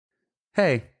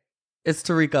Hey, it's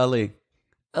Tarek Ali.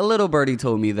 A little birdie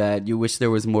told me that you wish there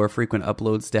was more frequent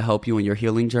uploads to help you in your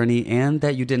healing journey and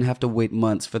that you didn't have to wait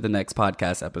months for the next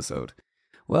podcast episode.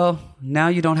 Well, now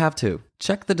you don't have to.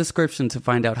 Check the description to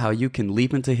find out how you can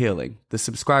leap into healing, the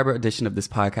subscriber edition of this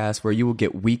podcast where you will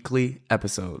get weekly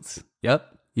episodes.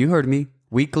 Yep, you heard me.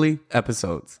 Weekly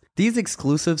episodes. These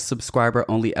exclusive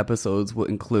subscriber-only episodes will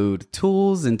include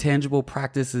tools and tangible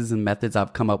practices and methods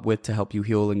I've come up with to help you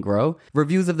heal and grow,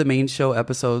 reviews of the main show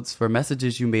episodes for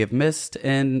messages you may have missed,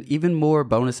 and even more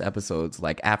bonus episodes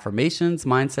like affirmations,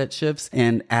 mindset shifts,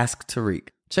 and Ask Tarek.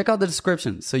 Check out the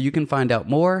description so you can find out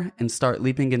more and start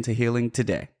leaping into healing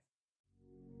today.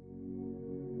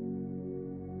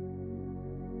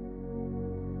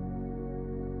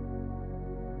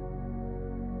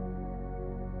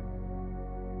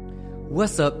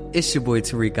 What's up? It's your boy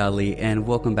Tarek Ali, and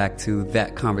welcome back to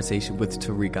That Conversation with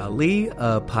Tarek Ali,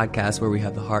 a podcast where we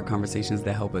have the hard conversations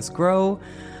that help us grow.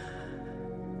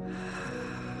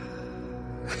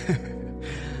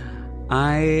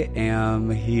 I am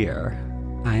here.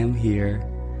 I am here.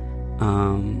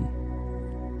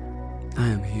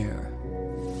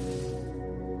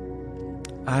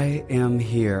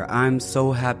 I'm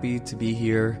so happy to be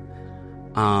here.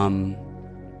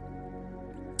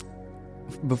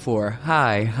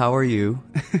 Hi, how are you?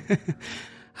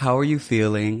 How are you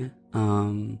feeling?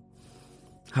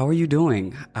 How are you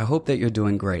doing? I hope that you're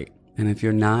doing great. And if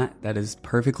you're not, that is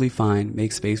perfectly fine.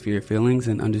 Make space for your feelings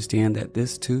and understand that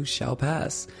this too shall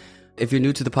pass. If you're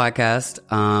new to the podcast,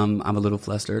 I'm a little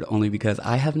flustered only because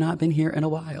I have not been here in a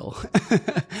while.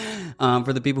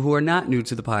 For the people who are not new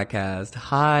to the podcast,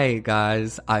 hi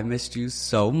guys, I missed you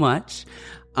so much.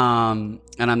 And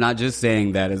I'm not just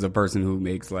saying that as a person who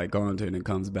makes like content and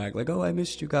comes back like, oh, I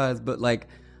missed you guys. But like,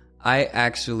 I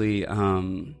actually,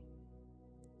 I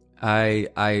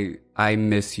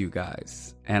miss you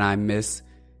guys and I miss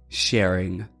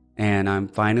sharing. And I'm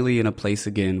finally in a place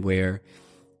again where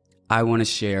I want to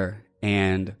share.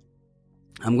 And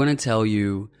I'm going to tell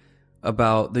you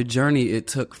about the journey it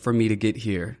took for me to get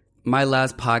here. My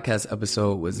last podcast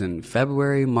episode was in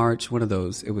February, March, one of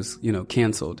those. It was,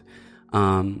 canceled.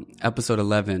 Episode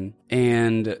 11.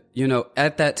 And,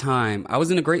 at that time, I was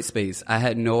in a great space. I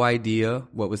had no idea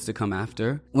what was to come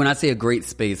after. When I say a great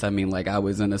space, I mean, like I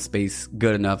was in a space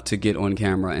good enough to get on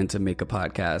camera and to make a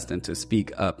podcast and to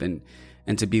speak up and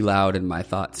to be loud in my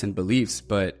thoughts and beliefs.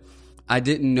 But I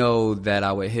didn't know that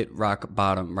I would hit rock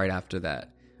bottom right after that.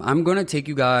 I'm going to take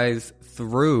you guys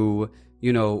through,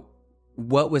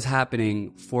 what was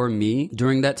happening for me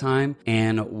during that time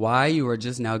and why you are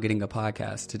just now getting a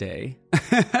podcast today.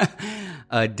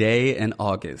 A day in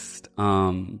August.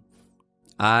 I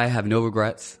have no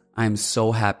regrets. I am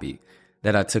so happy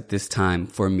that I took this time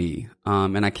for me.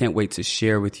 And I can't wait to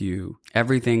share with you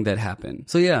everything that happened.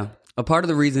 So yeah, a part of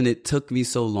the reason it took me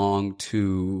so long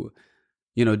to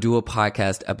do a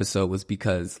podcast episode was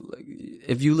because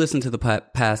if you listen to the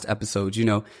past episodes,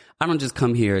 I don't just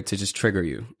come here to just trigger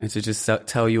you and to just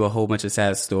tell you a whole bunch of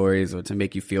sad stories or to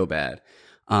make you feel bad.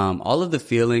 All of the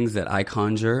feelings that I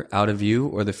conjure out of you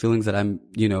or the feelings that I'm,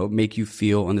 make you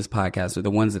feel on this podcast are the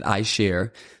ones that I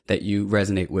share that you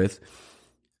resonate with.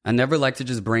 I never like to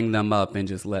just bring them up and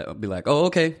just be like, oh,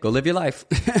 okay, go live your life.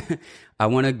 I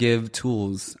want to give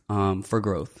tools for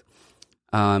growth.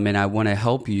 And I want to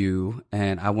help you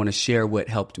and I want to share what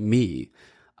helped me.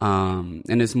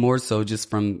 And it's more so just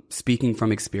from speaking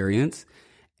from experience.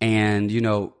 And,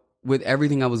 with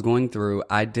everything I was going through,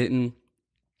 I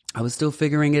was still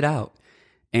figuring it out.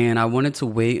 And I wanted to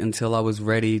wait until I was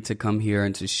ready to come here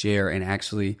and to share and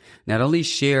actually not only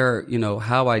share,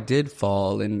 how I did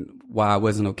fall and why I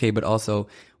wasn't okay, but also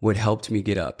what helped me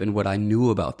get up and what I knew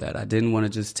about that. I didn't want to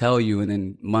just tell you and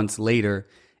then months later,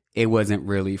 it wasn't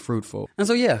really fruitful. And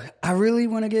so, yeah, I really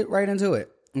want to get right into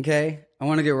it. Okay. I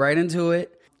want to get right into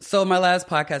it. So my last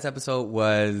podcast episode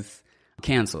was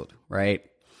canceled, right?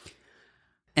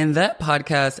 And that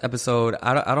podcast episode,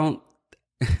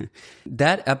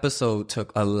 that episode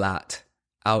took a lot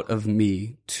out of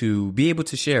me to be able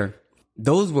to share.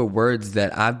 Those were words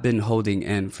that I've been holding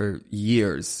in for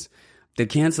years. The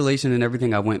cancellation and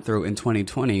everything I went through in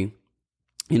 2020,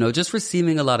 just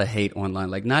receiving a lot of hate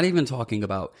online, like not even talking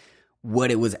about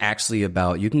what it was actually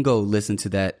about. You can go listen to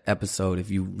that episode if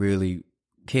you really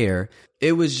care.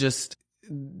 It was just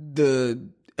the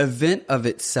event of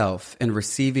itself and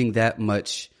receiving that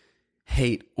much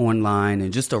hate online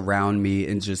and just around me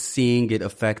and just seeing it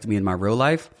affect me in my real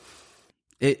life.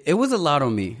 It was a lot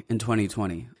on me in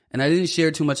 2020. And I didn't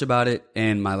share too much about it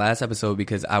in my last episode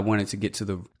because I wanted to get to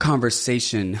the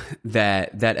conversation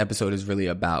that episode is really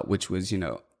about, which was,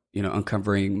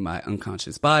 uncovering my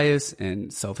unconscious bias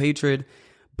and self-hatred.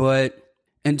 But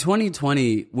in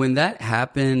 2020, when that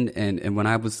happened and when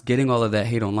I was getting all of that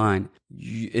hate online,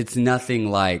 it's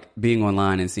nothing like being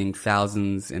online and seeing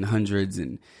thousands and hundreds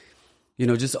and,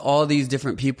 just all these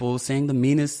different people saying the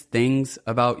meanest things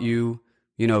about you,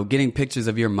 getting pictures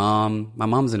of your mom. My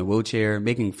mom's in a wheelchair,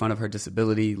 making fun of her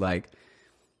disability, like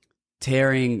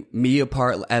tearing me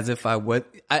apart as if I would.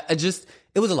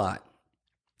 It was a lot.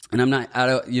 And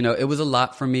it was a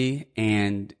lot for me.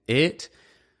 And it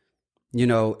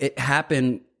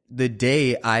happened the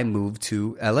day I moved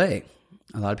to LA.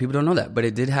 A lot of people don't know that, but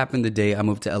it did happen the day I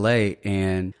moved to LA.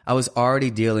 And I was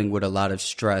already dealing with a lot of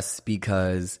stress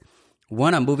because,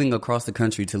 one, I'm moving across the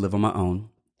country to live on my own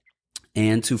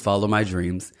and to follow my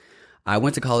dreams. I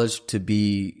went to college to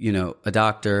be, a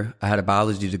doctor. I had a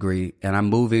biology degree, and I'm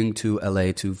moving to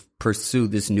LA to pursue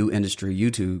this new industry,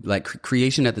 YouTube, like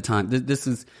creation at the time. This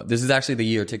is actually the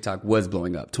year TikTok was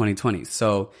blowing up, 2020.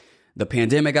 So the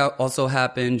pandemic also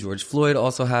happened. George Floyd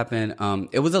also happened.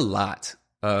 It was a lot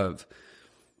of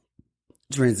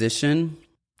transition,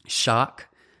 shock,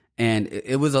 and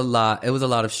it was a lot. It was a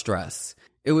lot of stress.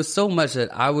 It was so much that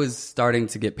I was starting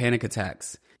to get panic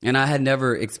attacks. And I had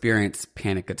never experienced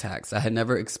panic attacks. I had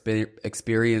never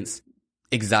experienced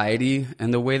anxiety in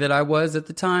the way that I was at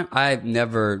the time. I've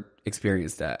never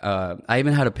experienced that. I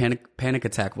even had a panic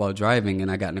attack while driving, and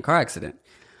I got in a car accident.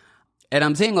 And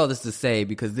I'm saying all this to say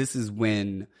because this is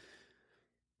when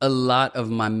a lot of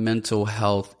my mental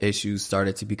health issues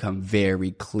started to become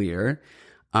very clear.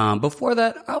 Before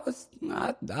that,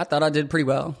 I thought I did pretty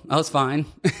well. I was fine.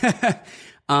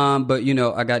 But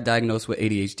I got diagnosed with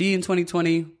ADHD in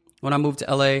 2020 when I moved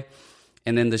to LA,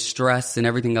 and then the stress and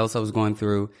everything else I was going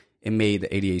through, it made the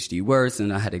ADHD worse,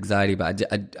 and I had anxiety, but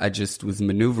I just was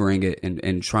maneuvering it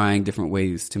and trying different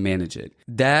ways to manage it.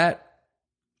 That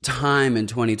time in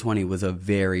 2020 was a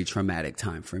very traumatic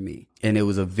time for me, and it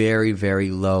was a very,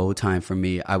 very low time for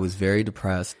me. I was very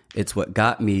depressed. It's what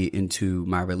got me into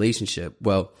my relationship.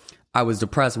 Well, I was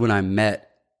depressed when I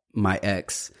met my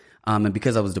ex. And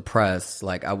because I was depressed,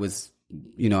 like I was,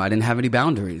 I didn't have any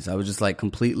boundaries. I was just like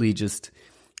completely just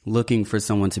looking for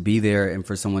someone to be there and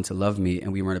for someone to love me.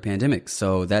 And we were in a pandemic.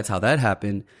 So that's how that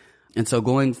happened. And so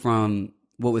going from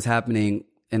what was happening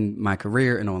in my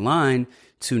career and online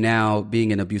to now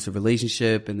being in an abusive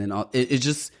relationship, and then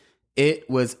it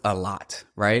was a lot,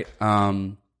 right?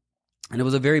 And it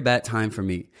was a very bad time for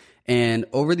me. And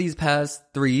over these past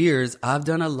 3 years, I've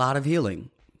done a lot of healing.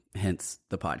 Hence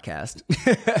the podcast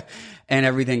and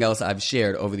everything else I've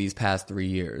shared over these past 3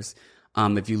 years.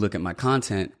 If you look at my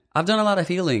content, I've done a lot of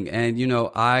healing, and,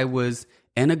 I was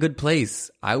in a good place.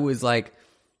 I was like,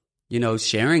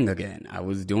 sharing again. I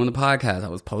was doing the podcast. I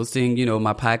was posting,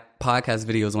 my podcast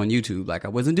videos on YouTube. Like I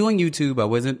wasn't doing YouTube. I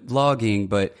wasn't vlogging,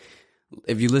 but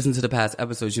if you listen to the past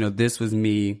episodes, this was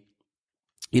me,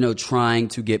 trying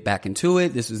to get back into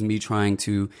it. This was me trying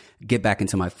to get back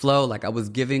into my flow. Like I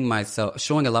was showing myself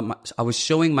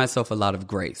a lot of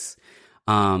grace,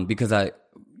 because I,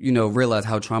 realized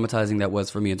how traumatizing that was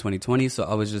for me in 2020. So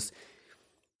I was just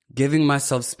giving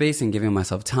myself space and giving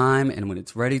myself time. And when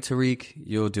it's ready, Tarek,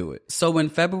 you'll do it. So when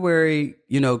February,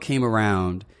 came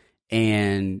around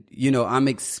and, I'm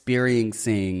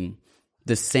experiencing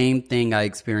the same thing I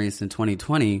experienced in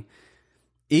 2020,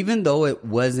 even though it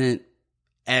wasn't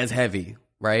as heavy,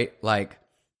 right? Like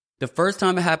the first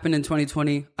time it happened in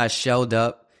 2020, I shelled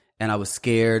up and I was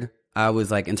scared. I was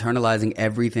like internalizing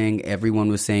everything everyone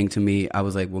was saying to me. I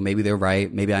was like, well, maybe they're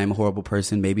right. Maybe I am a horrible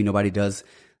person. Maybe nobody does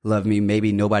love me.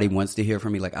 Maybe nobody wants to hear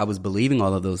from me. Like I was believing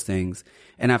all of those things.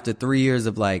 And after 3 years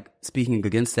of like speaking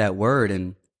against that word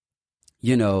and,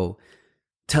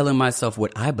 telling myself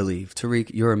what I believe,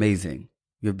 Tarek, you're amazing.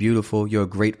 You're beautiful. You're a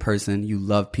great person. You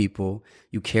love people.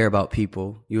 You care about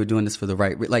people. You're doing this for the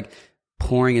right, like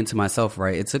pouring into myself,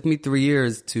 right? It took me 3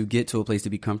 years to get to a place to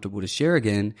be comfortable to share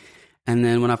again. And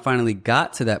then when I finally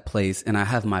got to that place and I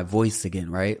have my voice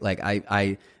again, right? Like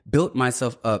I built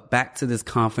myself up back to this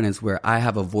confidence where I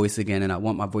have a voice again and I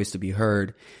want my voice to be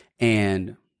heard.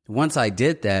 And once I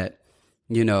did that,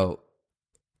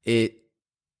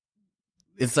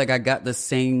 it's like I got the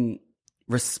same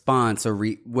response or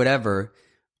whatever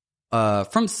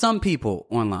from some people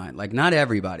online, like not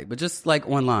everybody, but just like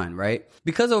online, right?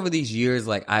 Because over these years,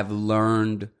 like I've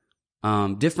learned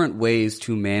different ways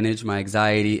to manage my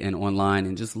anxiety and online,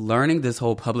 and just learning this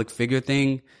whole public figure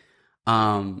thing.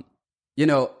 I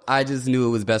just knew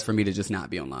it was best for me to just not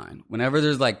be online. Whenever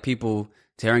there's like people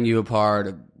tearing you apart,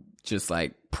 or just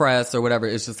like press or whatever,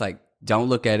 it's just like, don't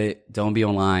look at it. Don't be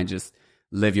online. Just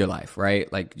live your life,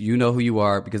 right? Like, you know who you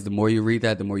are, because the more you read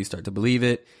that, the more you start to believe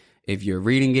it. If you're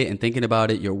reading it and thinking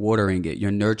about it, you're watering it, you're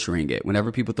nurturing it.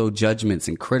 Whenever people throw judgments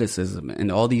and criticism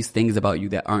and all these things about you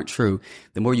that aren't true,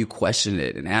 the more you question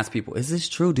it and ask people, is this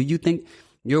true? Do you think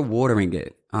you're watering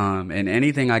it? And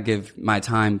anything I give my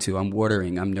time to, I'm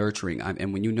watering, I'm nurturing.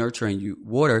 And when you nurture and you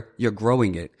water, you're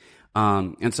growing it.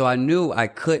 And so I knew I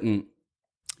couldn't,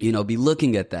 be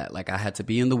looking at that. Like I had to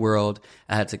be in the world.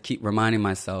 I had to keep reminding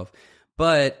myself.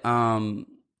 But,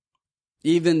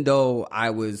 even though I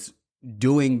was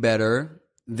doing better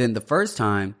than the first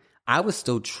time, I was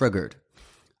still triggered,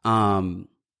 from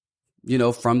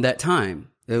that time.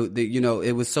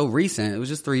 It was so recent. It was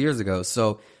just 3 years ago.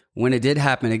 So when it did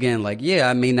happen again,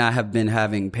 I may not have been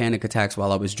having panic attacks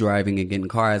while I was driving and getting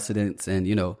car accidents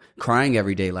and, crying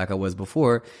every day like I was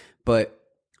before, but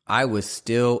I was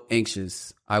still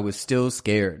anxious. I was still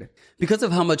scared. Because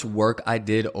of how much work I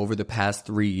did over the past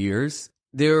 3 years,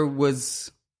 there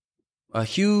was a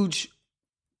huge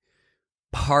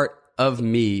part of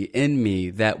me, in me,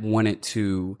 that wanted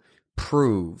to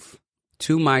prove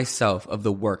to myself of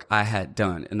the work I had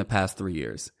done in the past 3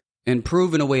 years. And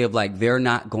prove in a way of they're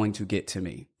not going to get to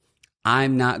me.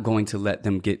 I'm not going to let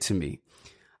them get to me.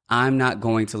 I'm not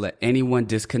going to let anyone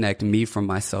disconnect me from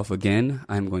myself again.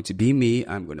 I'm going to be me.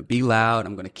 I'm going to be loud.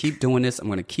 I'm going to keep doing this. I'm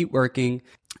going to keep working.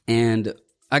 And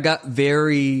I got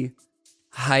very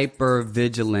hyper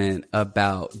vigilant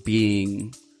about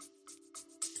being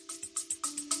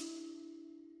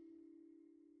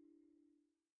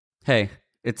Hey,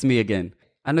 it's me again.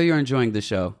 I know you're enjoying the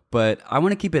show, but I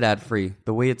want to keep it ad-free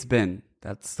the way it's been.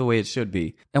 That's the way it should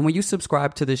be. And when you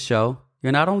subscribe to this show,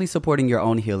 you're not only supporting your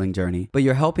own healing journey, but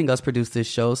you're helping us produce this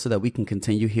show so that we can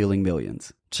continue healing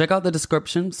millions. Check out the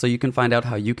description so you can find out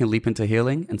how you can leap into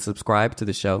healing and subscribe to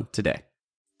the show today.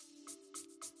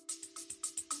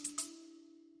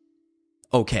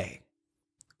 Okay.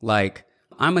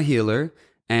 I'm a healer.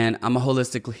 And I'm a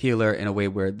holistic healer in a way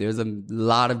where there's a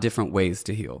lot of different ways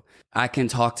to heal. I can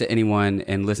talk to anyone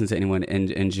and listen to anyone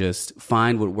and just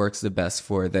find what works the best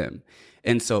for them.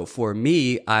 And so for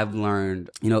me, I've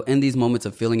learned, in these moments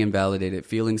of feeling invalidated,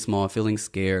 feeling small, feeling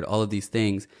scared, all of these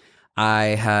things, I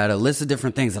had a list of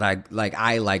different things that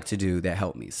I like to do that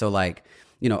help me. So I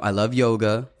love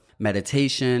yoga.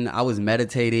 Meditation. I was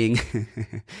meditating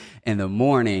in the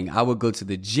morning. I would go to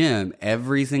the gym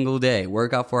every single day,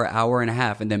 work out for an hour and a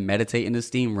half, and then meditate in the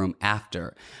steam room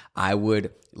after. I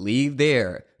would leave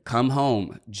there, come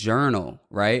home, journal,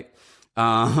 right?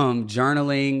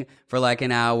 Journaling for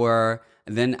an hour,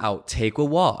 and then I'll take a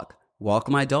walk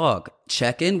my dog,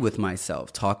 check in with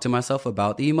myself, talk to myself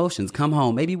about the emotions, come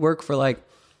home, maybe work for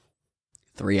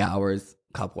 3 hours,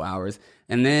 couple hours,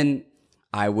 and then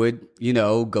I would,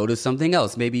 go to something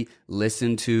else, maybe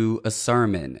listen to a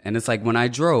sermon. And it's when I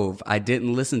drove, I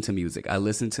didn't listen to music. I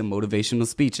listened to motivational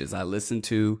speeches. I listened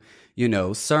to,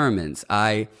 sermons.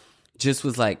 I just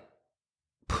was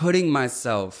putting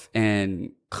myself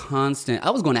in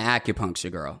I was going to acupuncture,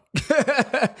 girl.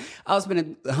 I was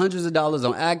spending hundreds of dollars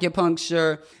on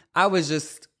acupuncture. I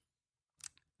was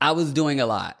doing a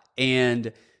lot.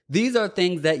 And these are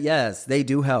things that, yes, they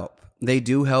do help. They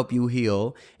do help you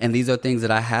heal. And these are things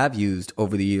that I have used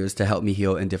over the years to help me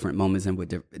heal in different moments and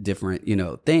with different,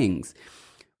 things.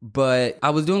 But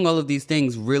I was doing all of these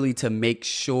things really to make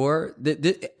sure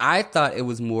that I thought it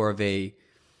was more of a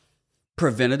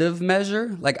preventative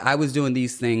measure. I was doing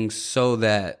these things so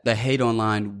that the hate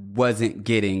online wasn't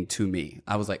getting to me.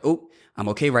 I was oh, I'm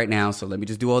okay right now. So let me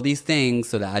just do all these things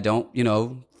so that I don't,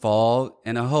 fall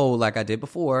in a hole like I did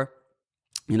before.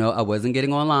 I wasn't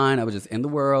getting online. I was just in the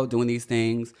world doing these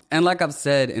things. And like I've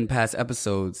said in past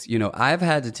episodes, I've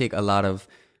had to take a lot of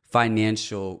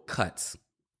financial cuts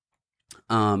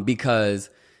because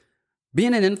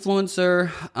being an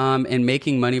influencer and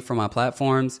making money from my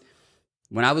platforms,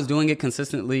 when I was doing it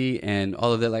consistently and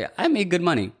all of that, I made good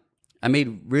money. I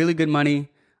made really good money,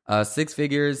 6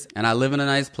 figures, and I live in a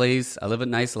nice place. I live a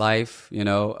nice life,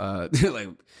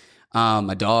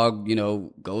 my dog,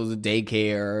 goes to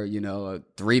daycare, a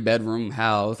 3-bedroom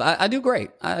house. I do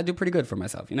great. I do pretty good for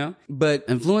myself, But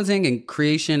influencing and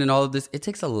creation and all of this, it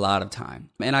takes a lot of time.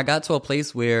 And I got to a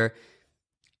place where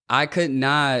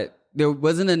there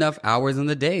wasn't enough hours in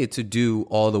the day to do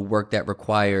all the work that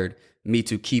required me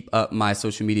to keep up my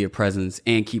social media presence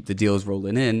and keep the deals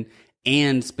rolling in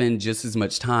and spend just as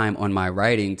much time on my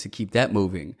writing to keep that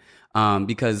moving.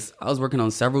 Because I was working on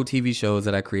several TV shows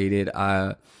that I created.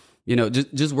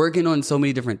 Just working on so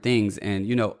many different things. And,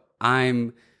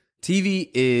 TV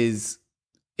is,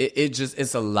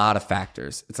 it's a lot of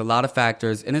factors. It's a lot of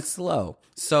factors and it's slow.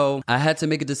 So I had to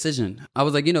make a decision. I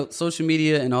was social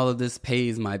media and all of this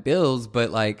pays my bills,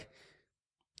 but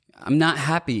I'm not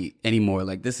happy anymore.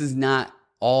 This is not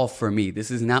all for me.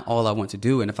 This is not all I want to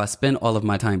do. And if I spend all of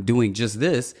my time doing just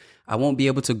this, I won't be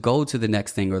able to go to the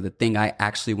next thing or the thing I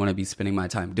actually want to be spending my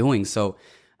time doing. So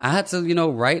I had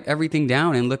to, write everything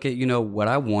down and look at, what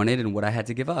I wanted and what I had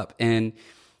to give up. And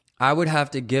I would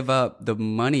have to give up the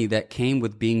money that came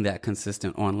with being that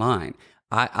consistent online.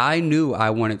 I knew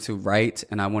I wanted to write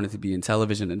and I wanted to be in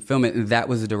television and film it. And that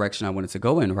was the direction I wanted to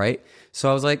go in, right? So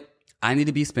I was like, I need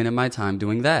to be spending my time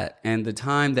doing that. And the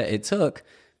time that it took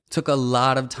a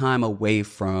lot of time away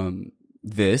from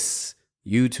this,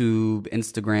 YouTube,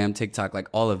 Instagram, TikTok, like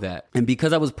all of that. And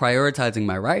because I was prioritizing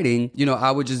my writing,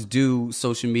 I would just do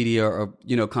social media or,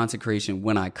 content creation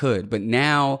when I could. But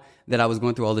now that I was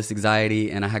going through all this anxiety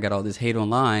and I had got all this hate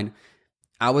online,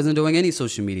 I wasn't doing any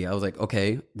social media. I was like,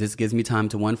 okay, this gives me time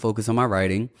to, one, focus on my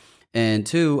writing. And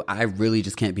two, I really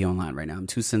just can't be online right now. I'm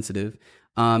too sensitive.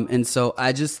 And so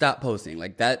I just stopped posting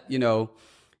like that,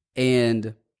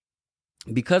 and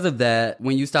because of that,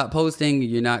 when you stop posting,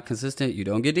 you're not consistent, you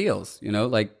don't get deals,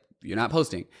 like you're not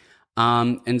posting.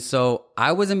 And so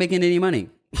I wasn't making any money.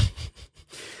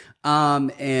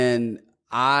 And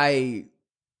I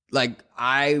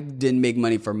didn't make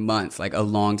money for months, like a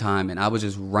long time. And I was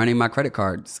just running my credit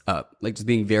cards up, like just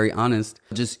being very honest,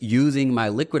 just using my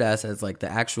liquid assets, like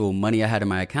the actual money I had in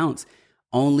my accounts,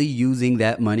 only using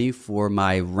that money for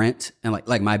my rent and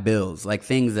like my bills, like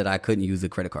things that I couldn't use a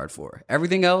credit card for.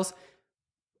 Everything else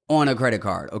on a credit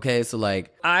card. Okay. So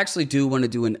like, I actually do want to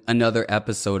do another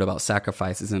episode about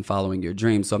sacrifices and following your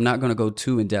dreams. So I'm not going to go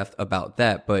too in depth about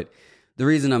that. But the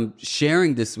reason I'm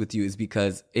sharing this with you is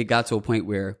because it got to a point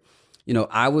where,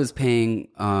 I was paying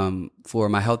for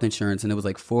my health insurance and it was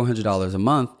like $400 a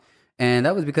month. And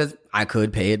that was because I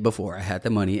could pay it before I had the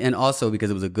money. And also because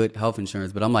it was a good health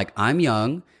insurance. But I'm like, I'm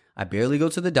young. I barely go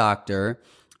to the doctor.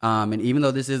 And even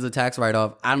though this is a tax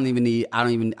write-off, I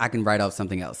can write off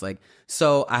something else. Like,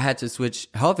 so I had to switch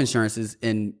health insurances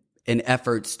in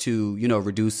efforts to,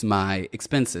 reduce my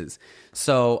expenses.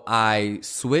 So I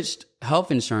switched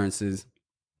health insurances.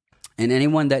 And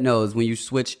anyone that knows, when you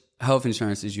switch health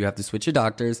insurances, you have to switch your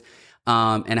doctors.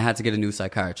 And I had to get a new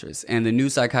psychiatrist. And the new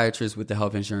psychiatrist with the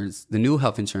new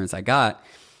health insurance I got,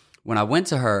 when I went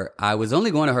to her, I was only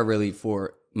going to her really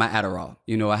for my Adderall.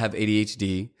 I have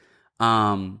ADHD.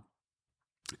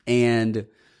 And,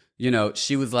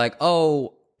 she was like,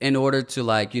 oh, in order to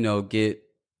get,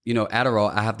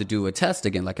 Adderall, I have to do a test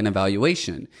again, like an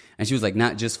evaluation. And she was like,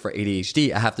 not just for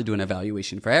ADHD, I have to do an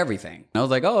evaluation for everything. And I was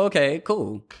like, oh, okay,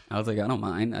 cool. I was like, I don't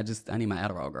mind. I need my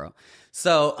Adderall, girl.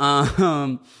 So,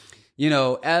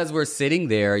 as we're sitting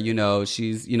there,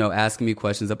 she's, asking me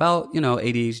questions about,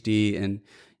 ADHD and,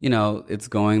 it's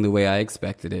going the way I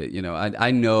expected it.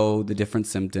 I know the different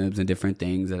symptoms and different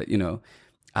things that,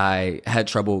 I had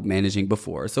trouble managing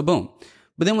before. So boom.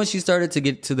 But then when she started to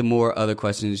get to the more other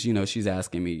questions, she's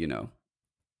asking me, do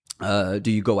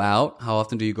you go out? How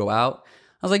often do you go out?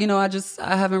 I was like,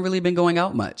 I haven't really been going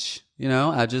out much.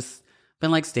 I just been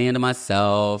like staying to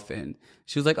myself. And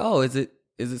she was like, oh, is it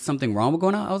something wrong with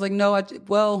going out? I was like, no,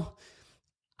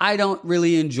 I don't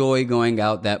really enjoy going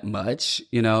out that much,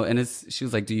 and she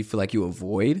was like, do you feel like you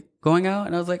avoid going out?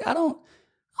 And I was like, I don't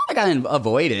think I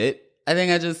avoid it. I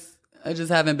think I just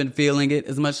haven't been feeling it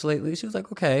as much lately. She was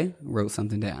like, okay, wrote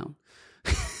something down.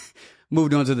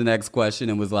 Moved on to the next question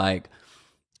and was like,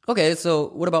 okay, so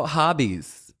what about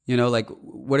hobbies?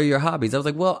 What are your hobbies? I was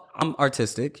like, well, I'm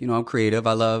artistic, I'm creative.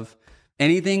 I love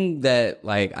anything that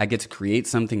like I get to create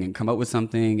something and come up with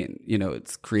something and,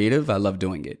 it's creative. I love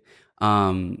doing it.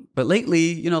 But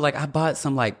lately, I bought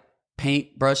some like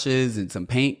paint brushes and some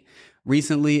paint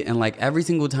recently. And like every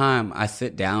single time I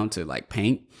sit down to like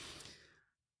paint,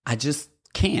 I just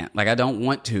can't, like, I don't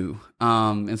want to.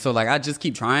 And so like, I just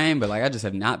keep trying, but like, I just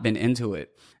have not been into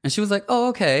it. And she was like, oh,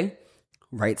 okay,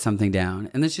 write something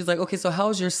down. And then she's like, okay, so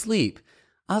how's your sleep?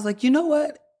 I was like, you know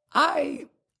what?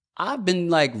 I've been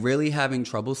like really having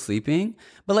trouble sleeping,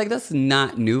 but like that's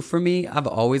not new for me. I've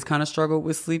always kind of struggled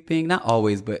with sleeping. Not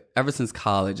always, but ever since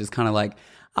college, it's kind of like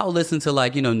I'll listen to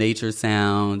like, nature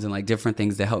sounds and like different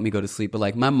things that help me go to sleep. But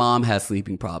like my mom has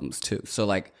sleeping problems too. So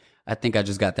like, I think I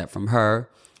just got that from her.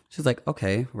 She's like,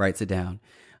 okay, writes it down.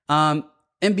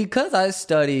 And because I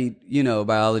studied,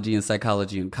 biology and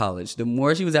psychology in college, the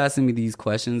more she was asking me these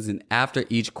questions, and after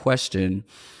each question,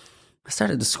 I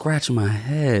started to scratch my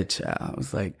head, child. I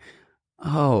was like,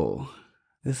 oh,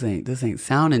 this ain't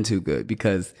sounding too good,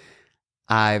 because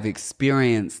I've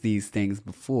experienced these things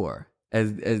before.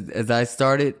 As I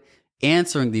started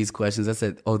answering these questions, I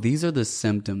said, oh, these are the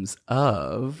symptoms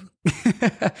of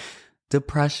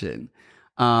depression.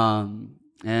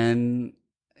 And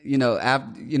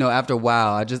after a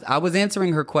while, I was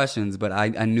answering her questions, but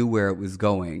I knew where it was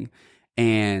going.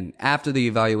 And after the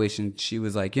evaluation, she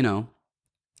was like,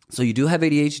 so you do have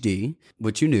ADHD,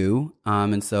 which you knew.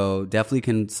 And so definitely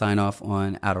can sign off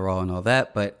on Adderall and all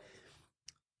that. But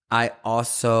I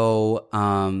also,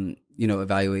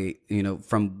 evaluate,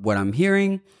 from what I'm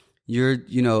hearing, you're,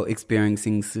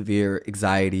 experiencing severe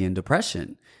anxiety and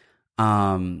depression.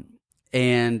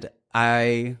 And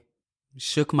I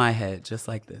shook my head just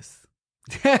like this.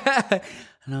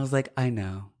 And I was like, I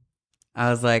know. I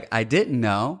was like, I didn't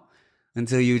know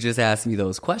until you just asked me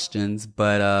those questions.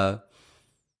 But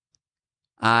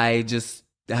I just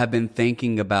have been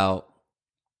thinking about,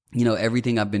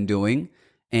 everything I've been doing.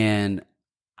 And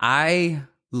I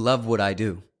love what I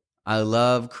do. I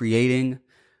love creating.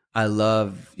 I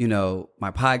love,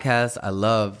 my podcast.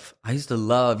 I used to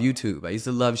love YouTube. I used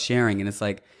to love sharing. And it's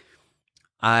like,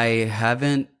 I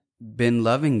haven't been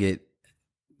loving it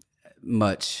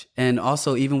much. And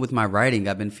also even with my writing,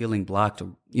 I've been feeling blocked,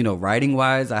 writing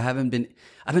wise. I've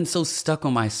been so stuck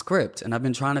on my script and I've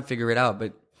been trying to figure it out,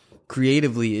 but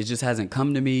creatively it just hasn't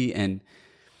come to me. And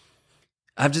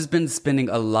I've just been spending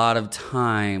a lot of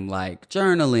time like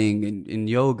journaling and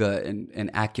yoga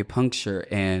and acupuncture.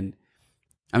 And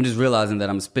I'm just realizing that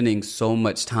I'm spending so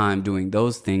much time doing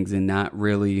those things and not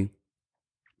really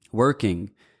working.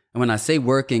 And when I say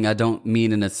working, I don't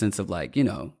mean in a sense of like,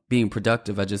 being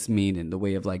productive. I just mean in the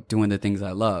way of like doing the things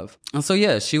I love. And so,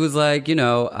 yeah, she was like,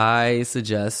 I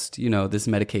suggest, this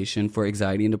medication for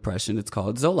anxiety and depression. It's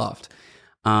called Zoloft.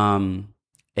 And,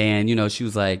 she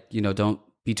was like, don't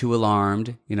be too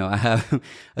alarmed. I have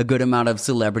a good amount of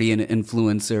celebrity and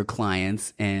influencer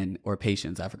clients or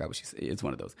patients. I forgot what she said. It's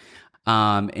one of those.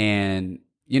 And,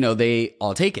 they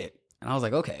all take it. And I was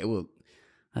like, okay, well,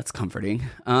 that's comforting.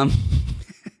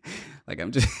 Like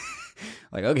I'm just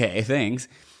like, okay, thanks.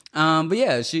 But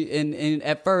yeah, and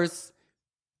at first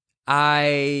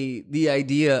the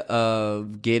idea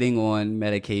of getting on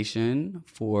medication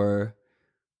for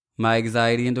my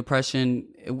anxiety and depression,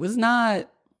 it was not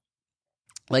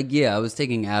like, yeah, I was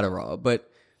taking Adderall,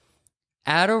 but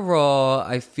Adderall,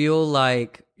 I feel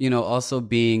like, also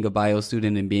being a bio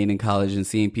student and being in college and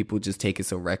seeing people just take it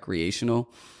so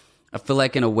recreational, I feel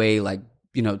like in a way, like,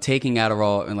 taking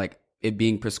Adderall and like it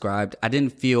being prescribed, I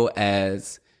didn't feel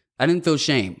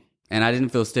shame and I didn't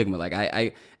feel stigma. Like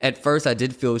I at first I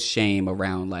did feel shame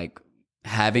around like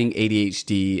having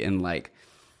ADHD and like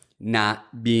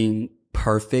not being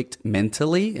perfect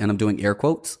mentally. And I'm doing air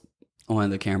quotes on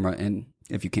the camera. And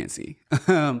if you can't see,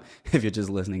 if you're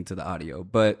just listening to the audio,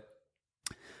 but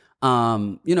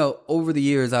over the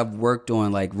years, I've worked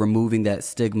on like removing that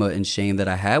stigma and shame that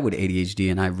I had with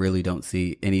ADHD, and I really don't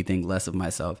see anything less of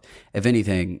myself. If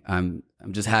anything, I'm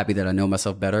just happy that I know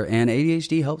myself better, and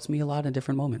ADHD helps me a lot in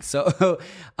different moments. So,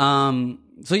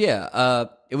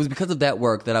 it was because of that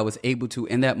work that I was able to,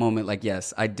 in that moment, like,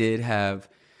 yes, I did have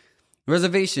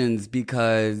reservations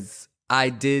because I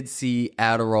did see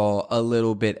Adderall a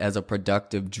little bit as a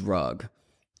productive drug.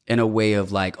 In a way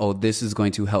of like, oh, this is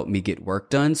going to help me get work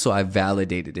done. So I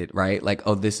validated it, right? Like,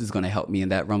 oh, this is going to help me in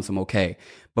that realm. So I'm okay.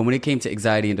 But when it came to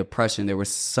anxiety and depression, there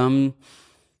was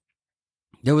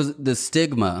the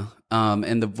stigma,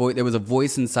 and there was a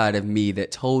voice inside of me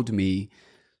that told me,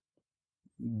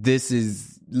 this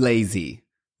is lazy.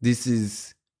 This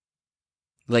is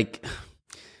like,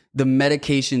 the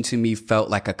medication to me felt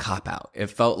like a cop-out. It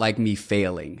felt like me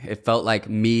failing. It felt like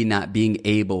me not being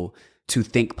able to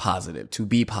think positive, to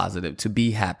be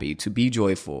happy, to be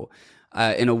joyful.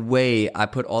 In a way, I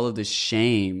put all of this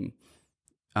shame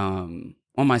on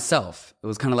myself. It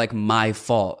was kind of like my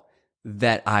fault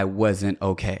that I wasn't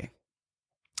okay.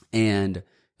 And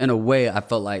in a way, I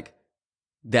felt like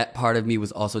that part of me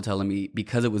was also telling me,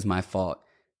 because it was my fault,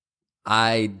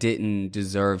 I didn't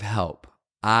deserve help.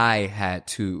 I had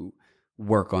to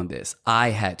work on this. I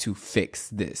had to fix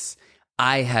this.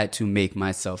 I had to make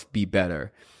myself be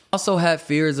better. Also had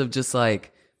fears of just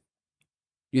like,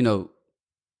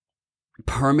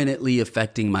 permanently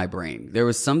affecting my brain. There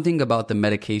was something about the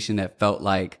medication that felt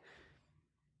like,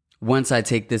 once I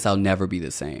take this, I'll never be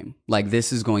the same. Like,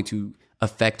 this is going to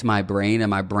affect my brain and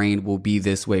my brain will be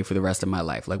this way for the rest of my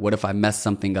life. Like, what if I mess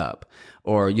something up?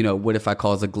 Or, what if I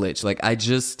cause a glitch? Like,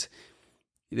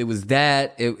 it was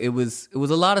that. It was a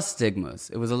lot of stigmas.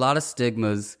 It was a lot of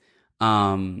stigmas.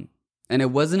 And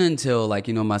it wasn't until like,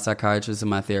 my psychiatrist and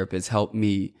my therapist helped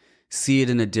me see it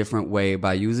in a different way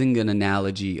by using an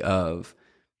analogy of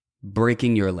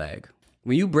breaking your leg.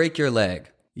 When you break your leg,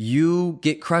 you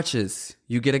get crutches,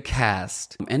 you get a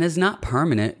cast, and it's not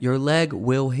permanent. Your leg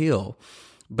will heal.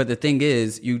 But the thing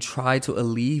is, you try to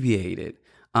alleviate it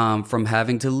from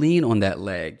having to lean on that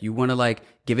leg. You want to like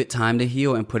give it time to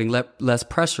heal and putting less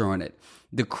pressure on it.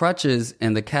 The crutches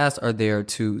and the cast are there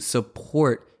to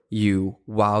support you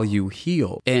while you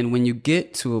heal. And when you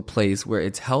get to a place where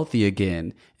it's healthy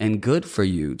again and good for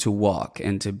you to walk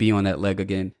and to be on that leg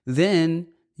again, then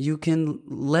you can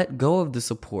let go of the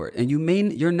support. And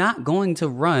you're not going to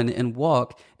run and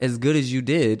walk as good as you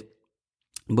did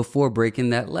before breaking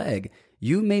that leg.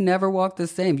 You may never walk the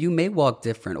same. You may walk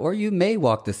different, or you may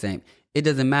walk the same. It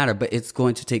doesn't matter, but it's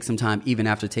going to take some time. Even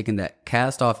after taking that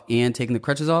cast off and taking the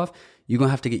crutches off, you're going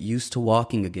to have to get used to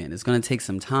walking again. It's going to take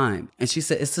some time. And she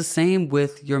said, it's the same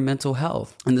with your mental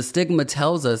health. And the stigma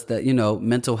tells us that,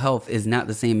 mental health is not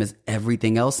the same as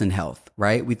everything else in health,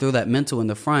 right? We throw that mental in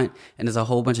the front and there's a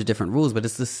whole bunch of different rules, but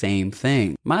it's the same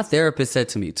thing. My therapist said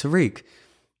to me, Tarek,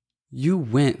 you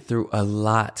went through a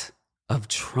lot of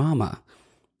trauma.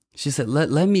 She said,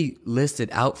 let me list it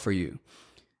out for you.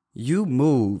 You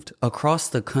moved across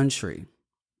the country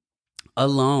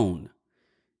alone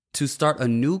to start a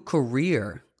new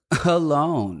career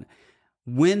alone.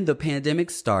 When the pandemic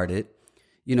started,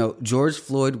 George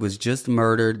Floyd was just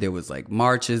murdered. There was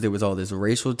marches. There was all this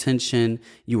racial tension.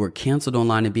 You were canceled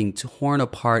online and being torn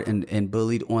apart and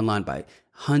bullied online by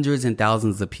hundreds and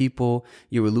thousands of people.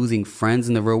 You were losing friends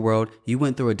in the real world. You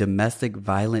went through a domestic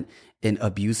violent and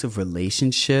abusive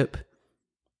relationship.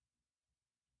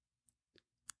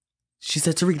 She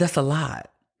said, Tarek, that's a lot.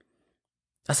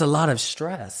 That's a lot of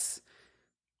stress.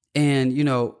 And,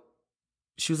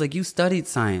 she was like, you studied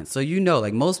science. So,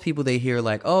 most people, they hear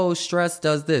oh, stress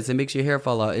does this. It makes your hair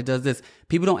fall out. It does this.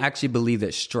 People don't actually believe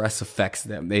that stress affects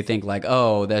them. They think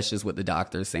oh, that's just what the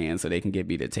doctor's saying so they can get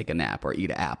me to take a nap or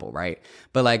eat an apple, right?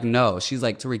 But no, she's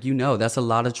like, Tarek, that's a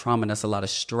lot of trauma. That's a lot of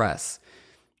stress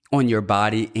on your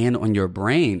body and on your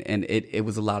brain. And it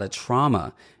was a lot of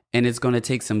trauma. And it's going to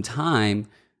take some time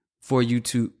for you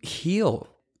to heal.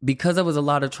 Because there was a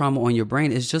lot of trauma on your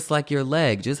brain, it's just like your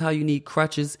leg, just how you need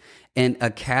crutches and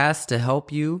a cast to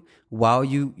help you while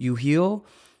you heal.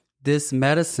 This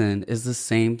medicine is the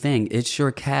same thing. It's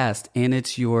your cast and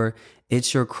it's your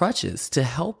crutches to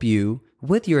help you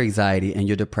with your anxiety and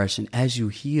your depression as you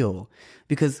heal.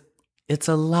 Because it's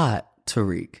a lot,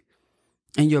 Tarek.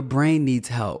 And your brain needs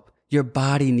help. Your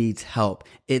body needs help.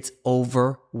 It's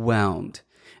overwhelmed.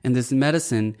 And this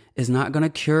medicine is not going to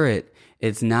cure it.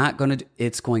 It's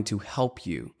going to help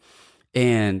you.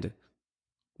 And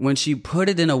when she put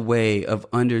it in a way of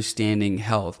understanding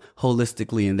health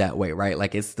holistically in that way, right?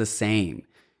 It's the same.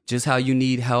 Just how you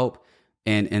need help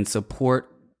and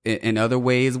support in other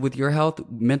ways with your health,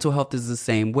 mental health is the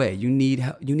same way. You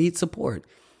need support.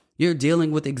 You're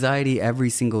dealing with anxiety every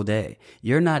single day.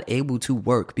 You're not able to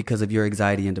work because of your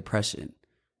anxiety and depression.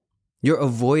 You're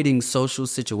avoiding social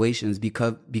situations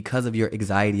because of your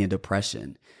anxiety and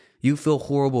depression. You feel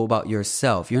horrible about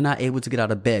yourself. You're not able to get out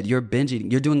of bed. You're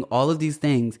binging. You're doing all of these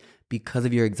things because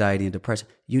of your anxiety and depression.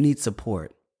 You need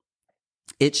support.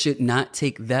 It should not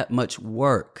take that much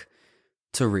work,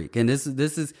 Tarek. And this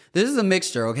is a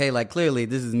mixture, okay? Clearly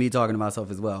this is me talking to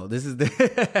myself as well.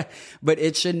 But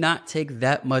it should not take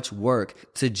that much work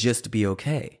to just be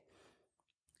okay.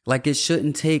 It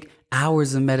shouldn't take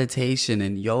hours of meditation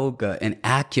and yoga and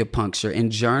acupuncture and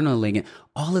journaling and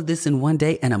all of this in one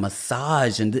day and a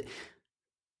massage. And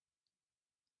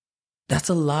that's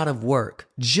a lot of work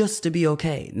just to be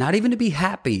okay. Not even to be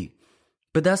happy,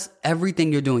 but that's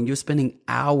everything you're doing. You're spending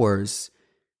hours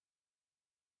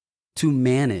to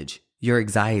manage your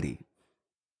anxiety.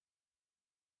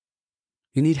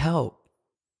 You need help.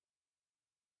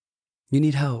 You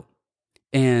need help.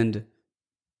 And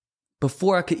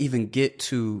before I could even get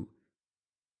to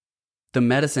the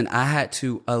medicine, I had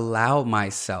to allow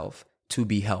myself to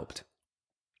be helped.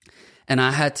 And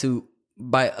I had to,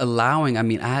 by allowing,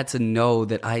 I had to know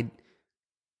that I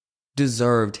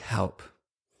deserved help.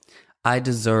 I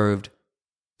deserved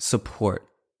support.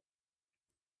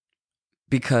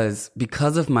 Because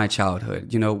of my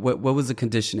childhood, what was the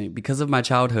conditioning? Because of my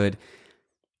childhood,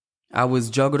 I was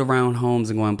juggled around homes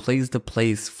and going place to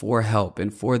place for help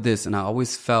and for this. And I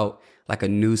always felt like a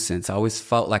nuisance. I always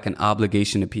felt like an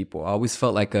obligation to people. I always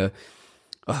felt like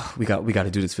we got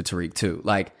to do this for Tarek too.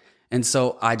 And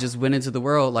so I just went into the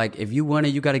world. If you want it,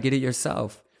 you got to get it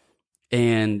yourself.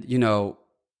 And,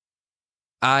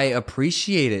 I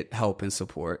appreciated help and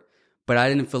support, but I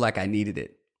didn't feel like I needed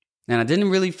it. And I didn't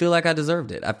really feel like I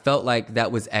deserved it. I felt like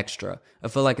that was extra. I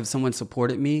felt like if someone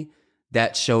supported me,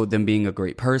 that showed them being a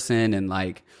great person. And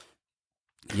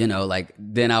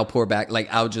then I'll pour back.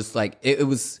 I'll just I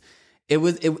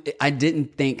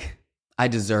didn't think I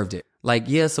deserved it.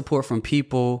 Support from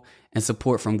people and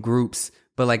support from groups,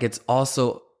 but it's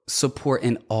also support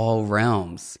in all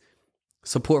realms.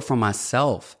 Support from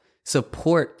myself,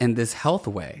 support in this health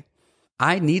way.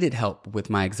 I needed help with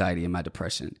my anxiety and my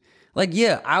depression. Like,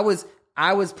 yeah, I was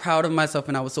proud of myself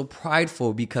and I was so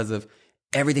prideful because of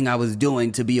everything I was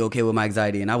doing to be okay with my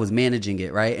anxiety, and I was managing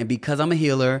it, right? And because I'm a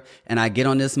healer and I get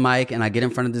on this mic and I get in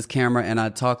front of this camera and I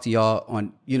talk to y'all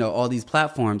on, all these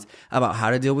platforms about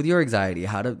how to deal with your anxiety,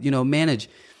 how to, manage,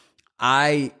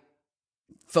 I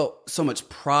felt so much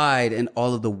pride in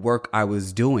all of the work I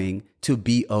was doing to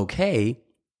be okay,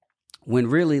 when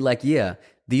really, like, yeah,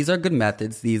 these are good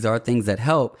methods. These are things that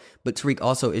help. But Tarek,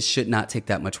 also, it should not take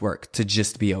that much work to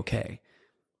just be okay.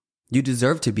 You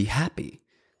deserve to be happy.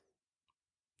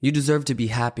 You deserve to be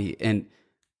happy. And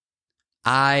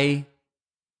I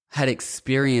had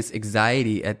experienced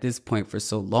anxiety at this point for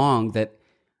so long that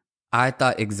I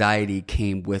thought anxiety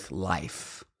came with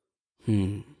life.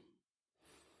 I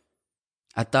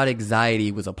thought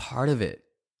anxiety was a part of it.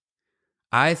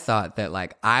 I thought that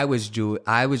like I was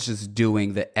just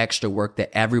doing the extra work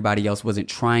that everybody else wasn't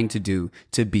trying to do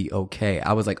to be okay.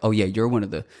 I was like, oh yeah, you're one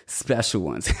of the special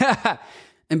ones.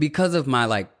 And because of my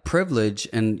like privilege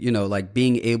and, like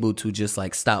being able to just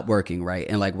like stop working, right?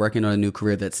 And like working on a new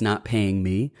career that's not paying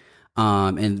me,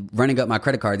 and running up my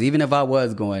credit cards, even if I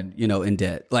was going, in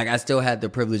debt, like I still had the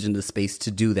privilege and the space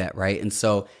to do that, right? And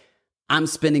so I'm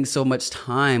spending so much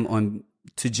time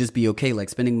to just be okay, like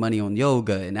spending money on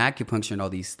yoga and acupuncture and all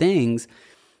these things.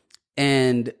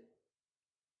 And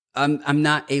I'm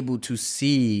not able to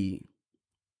see,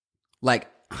 like,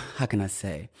 how can I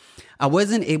say? I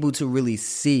wasn't able to really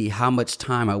see how much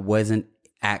time I wasn't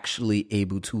actually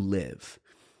able to live.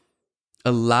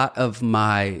 A lot of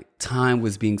my time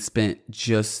was being spent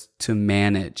just to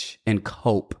manage and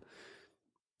cope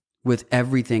with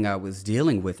everything I was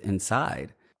dealing with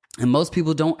inside. And most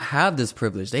people don't have this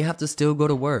privilege. They have to still go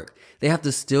to work. They have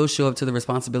to still show up to the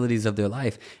responsibilities of their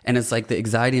life. And it's like the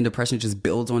anxiety and depression just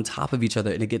builds on top of each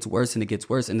other, and it gets worse and it gets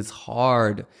worse. And it's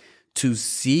hard to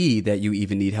see that you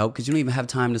even need help because you don't even have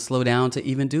time to slow down to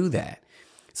even do that.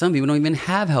 Some people don't even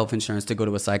have health insurance to go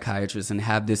to a psychiatrist and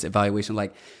have this evaluation.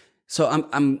 Like, so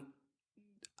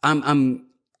I'm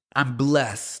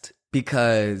blessed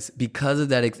because of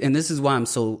that. And this is why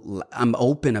I'm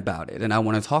open about it. And I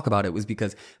want to talk about it, was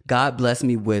because God blessed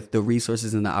me with the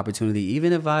resources and the opportunity,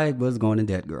 even if I was going in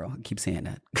debt, girl. I keep saying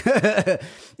that.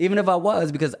 Even if I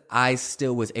was, because I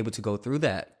still was able to go through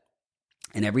that.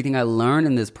 And everything I learned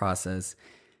in this process,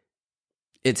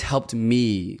 it's helped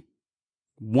me,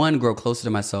 one, grow closer to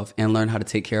myself and learn how to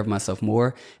take care of myself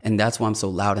more. And that's why I'm so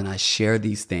loud and I share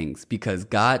these things, because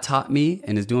God taught me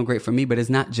and is doing great for me, but it's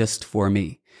not just for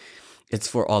me. It's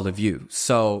for all of you.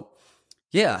 So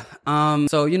yeah.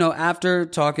 After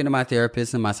talking to my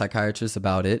therapist and my psychiatrist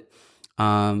about it,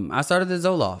 I started the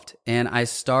Zoloft, and I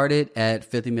started at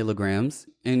 50 milligrams.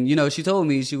 And, she told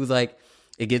me, she was like,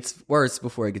 it gets worse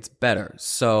before it gets better.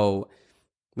 So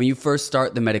when you first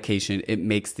start the medication, it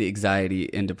makes the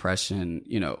anxiety and depression,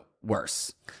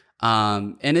 worse.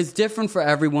 And it's different for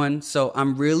everyone. So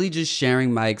I'm really just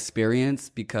sharing my experience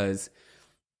because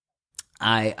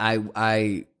I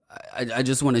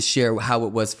just want to share how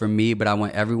it was for me, but I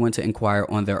want everyone to inquire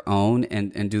on their own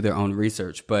and do their own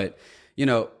research. But,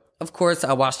 of course,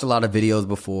 I watched a lot of videos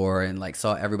before and like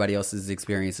saw everybody else's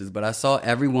experiences, but I saw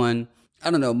everyone, I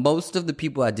don't know, most of the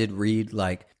people I did read,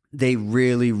 like, they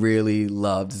really, really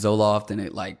loved Zoloft, and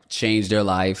it like changed their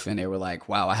life. And they were like,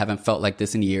 wow, I haven't felt like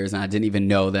this in years. And I didn't even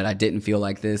know that I didn't feel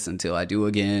like this until I do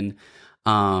again.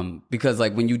 Because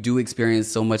like when you do experience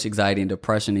so much anxiety and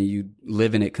depression and you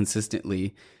live in it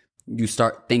consistently, you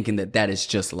start thinking that is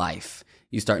just life.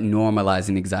 You start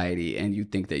normalizing anxiety and you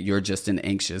think that you're just an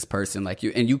anxious person, like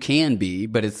you, and you can be,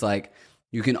 but it's like,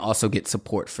 you can also get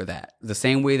support for that. The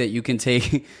same way that you can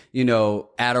take,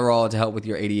 Adderall to help with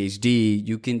your ADHD,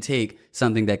 you can take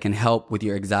something that can help with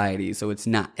your anxiety. So it's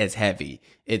not as heavy.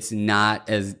 It's not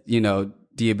as,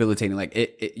 debilitating.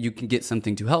 Like you can get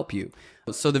something to help you.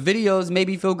 So the videos made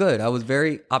me feel good. I was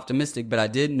very optimistic, but I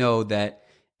did know that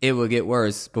it would get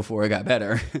worse before it got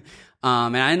better.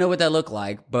 And I didn't know what that looked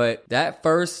like, but that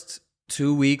first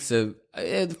 2 weeks of,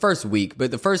 the first week,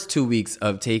 but the first 2 weeks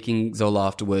of taking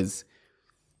Zoloft was,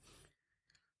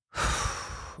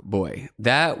 boy,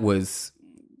 that was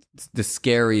the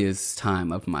scariest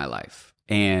time of my life.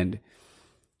 And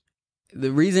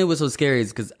the reason it was so scary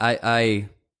is because I've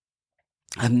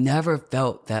never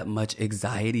felt that much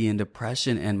anxiety and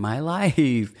depression in my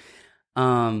life.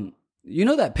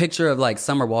 That picture of like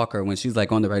Summer Walker when she's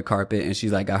like on the red carpet and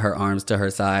she's like got her arms to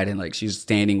her side and like she's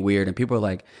standing weird and people are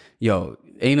like, yo,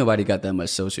 ain't nobody got that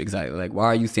much social anxiety. Like, why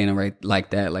are you standing right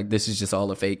like that? Like, this is just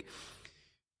all a fake.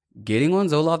 Getting on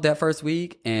Zoloft that first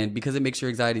week, and because it makes your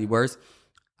anxiety worse,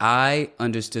 I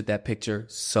understood that picture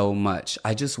so much.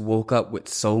 I just woke up with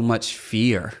so much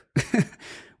fear,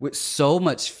 with so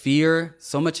much fear,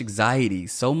 so much anxiety,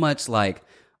 so much like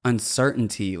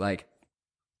uncertainty, like,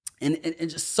 and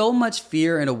just so much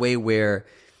fear in a way where,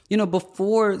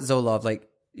 before Zoloft, like,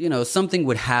 something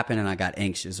would happen and I got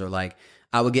anxious, or like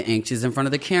I would get anxious in front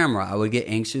of the camera. I would get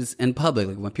anxious in public,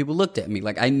 like when people looked at me,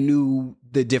 like I knew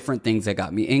the different things that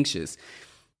got me anxious.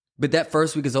 But that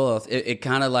first week of Zoloft, it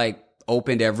kind of like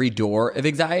opened every door of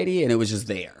anxiety, and it was just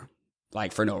there,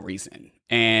 like for no reason.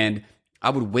 And I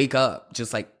would wake up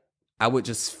just like, I would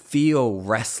just feel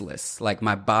restless. Like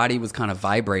my body was kind of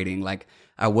vibrating. Like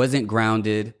I wasn't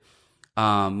grounded.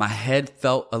 My head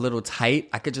felt a little tight.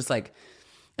 I could just like,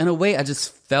 in a way, I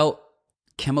just felt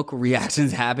chemical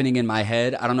reactions happening in my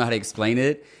head. I don't know how to explain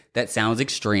it. That sounds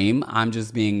extreme. I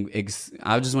just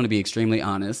want to be extremely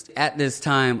honest. At this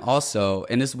time also,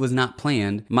 and this was not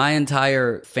planned, my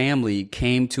entire family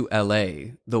came to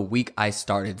LA the week I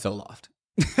started Zoloft.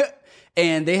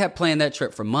 And they had planned that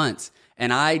trip for months.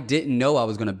 And I didn't know I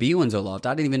was going to be on Zoloft.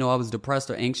 I didn't even know I was depressed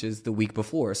or anxious the week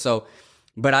before.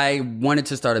 But I wanted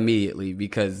to start immediately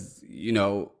because,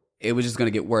 it was just going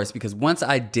to get worse. Because once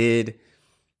I did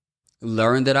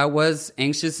learn that I was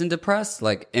anxious and depressed,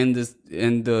 like in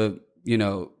the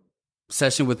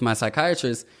session with my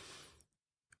psychiatrist,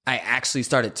 I actually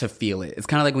started to feel it. It's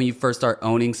kind of like when you first start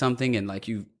owning something and like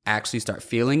you actually start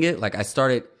feeling it. Like I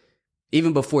started,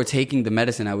 even before taking the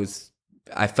medicine,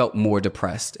 I felt more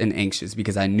depressed and anxious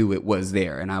because I knew it was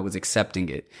there and I was accepting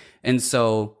it. And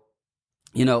so,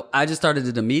 I just started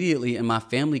it immediately, and my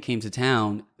family came to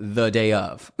town the day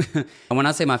of. And when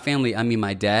I say my family, I mean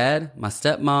my dad, my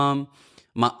stepmom,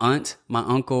 my aunt, my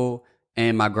uncle,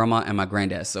 and my grandma and my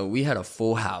granddad. So we had a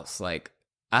full house. Like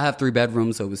I have 3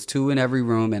 bedrooms, so it was 2 in every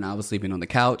room, and I was sleeping on the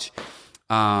couch.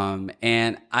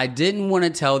 And I didn't want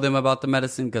to tell them about the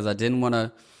medicine because I didn't want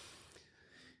to.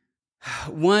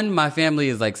 One, my family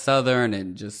is like Southern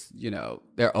and just,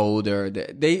 they're older.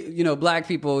 They Black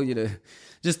people,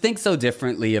 just think so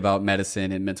differently about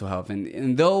medicine and mental health.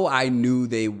 And though I knew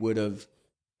they would have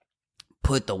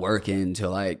put the work in to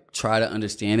like try to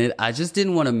understand it, I just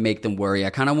didn't want to make them worry.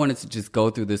 I kind of wanted to just go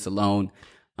through this alone.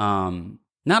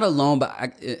 Not alone, but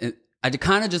I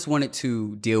kind of just wanted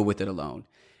to deal with it alone.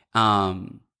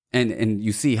 And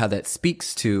you see how that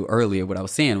speaks to earlier what I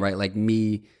was saying, right? Like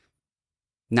me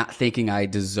not thinking I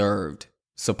deserved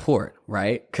support,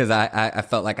 right? Because I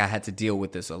felt like I had to deal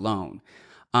with this alone.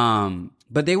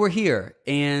 But they were here,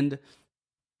 and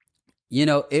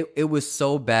it was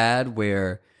so bad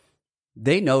where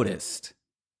they noticed.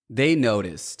 My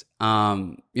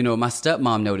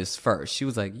stepmom noticed first. She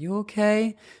was like, "You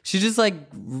okay?" She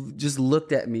just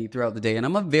looked at me throughout the day, and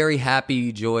I'm a very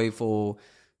happy, joyful.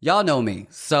 Y'all know me,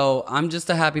 so I'm just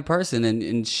a happy person.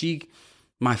 And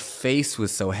my face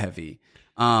was so heavy.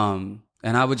 And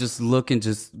I would just look and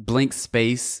just blink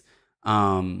space.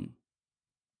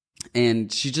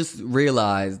 And she just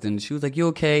realized, and she was like, "You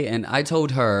okay?" And I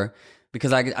told her,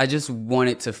 because I just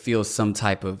wanted to feel some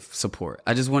type of support.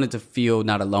 I just wanted to feel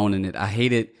not alone in it. I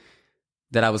hated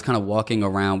that I was kind of walking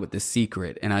around with this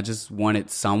secret, and I just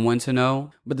wanted someone to know.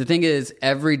 But the thing is,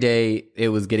 every day it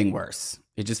was getting worse.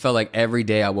 It just felt like every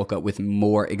day I woke up with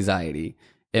more anxiety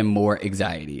and more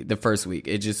anxiety. The first week,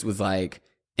 it just was like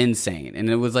insane. And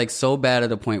it was like so bad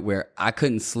at a point where I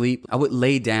couldn't sleep. I would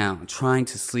lay down trying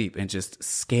to sleep and just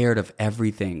scared of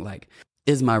everything. Like,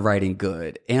 is my writing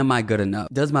good? Am I good enough?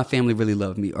 Does my family really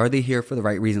love me? Are they here for the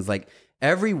right reasons? Like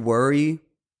every worry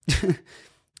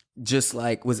just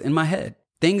like was in my head.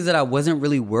 Things that I wasn't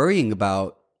really worrying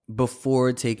about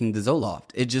before taking the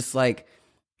Zoloft. It just like,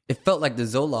 it felt like the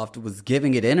Zoloft was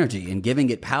giving it energy and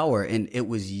giving it power, and it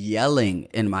was yelling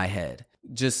in my head.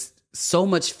 Just so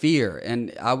much fear.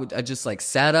 And I just like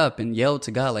sat up and yelled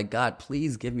to God, like, "God,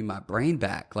 please give me my brain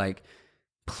back. Like,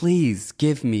 please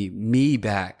give me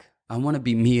back. I want to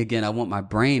be me again. I want my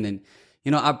brain." And,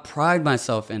 I pride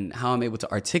myself in how I'm able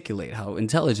to articulate how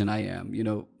intelligent I am,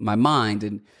 my mind.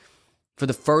 And for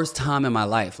the first time in my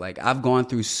life, like I've gone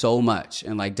through so much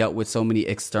and like dealt with so many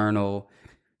external,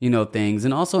 things,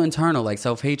 and also internal, like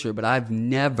self-hatred, but I've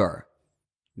never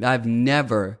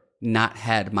not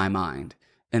had my mind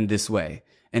in this way.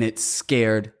 And it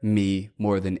scared me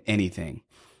more than anything.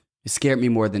 It scared me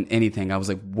more than anything. I was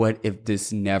like, what if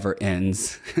this never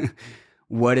ends?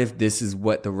 What if this is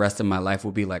what the rest of my life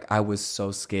will be like? I was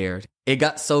so scared. It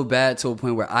got so bad to a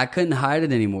point where I couldn't hide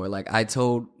it anymore. Like I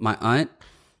told my aunt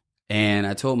and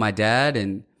I told my dad,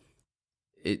 and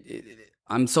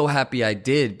I'm so happy I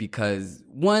did, because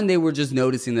one, they were just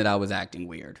noticing that I was acting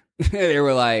weird. They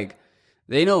were like,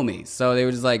 they know me. So they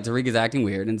were just like, Tarek is acting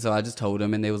weird. And so I just told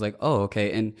them, and they was like, oh,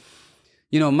 okay. And,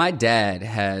 my dad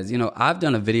has, I've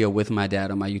done a video with my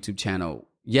dad on my YouTube channel.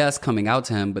 Yes, coming out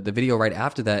to him, but the video right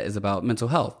after that is about mental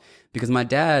health, because my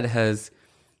dad has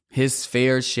his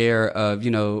fair share of,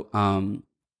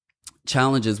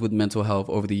 challenges with mental health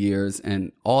over the years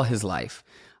and all his life,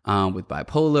 with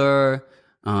bipolar,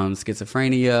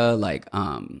 schizophrenia,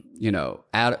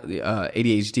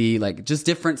 ADHD, like just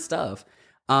different stuff.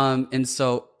 And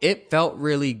so it felt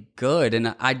really good.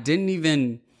 And I didn't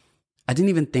even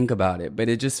think about it, but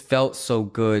it just felt so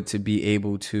good to be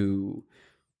able to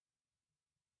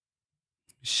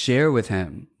share with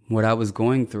him what I was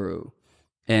going through,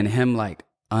 and him like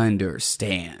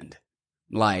understand.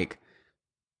 Like,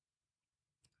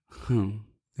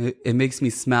 it makes me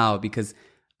smile because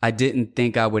I didn't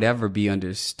think I would ever be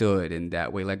understood in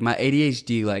that way. Like my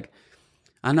ADHD, like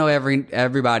I know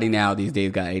everybody now these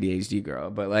days got ADHD, girl,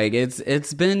 but like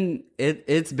it's been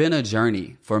a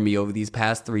journey for me over these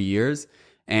past 3 years,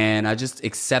 and I just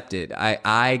accepted.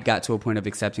 I got to a point of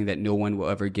accepting that no one will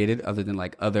ever get it other than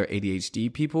like other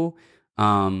ADHD people,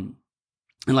 and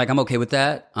like I'm okay with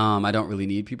that. I don't really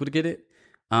need people to get it,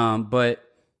 but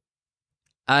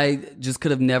I just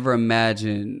could have never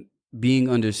imagined being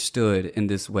understood in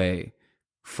this way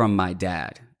from my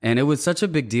dad. And it was such a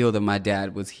big deal that my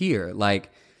dad was here.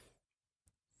 Like,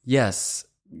 yes,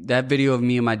 that video of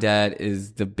me and my dad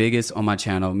is the biggest on my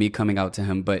channel, me coming out to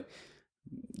him. But,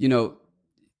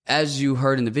 as you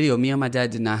heard in the video, me and my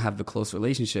dad did not have the close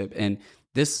relationship. And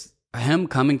him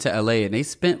coming to LA, and they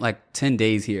spent like 10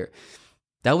 days here.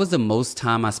 That was the most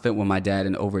time I spent with my dad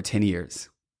in over 10 years.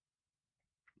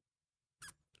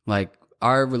 Like,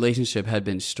 our relationship had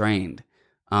been strained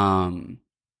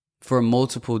for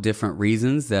multiple different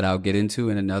reasons that I'll get into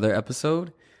in another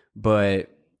episode. But,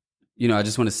 I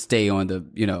just want to stay on the,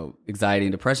 anxiety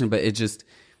and depression. But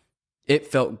it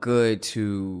felt good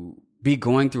to be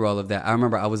going through all of that. I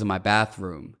remember I was in my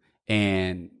bathroom,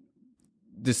 and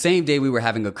the same day we were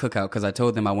having a cookout, because I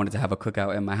told them I wanted to have a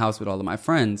cookout at my house with all of my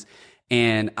friends.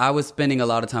 And I was spending a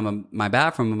lot of time in my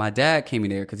bathroom, and my dad came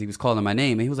in there because he was calling my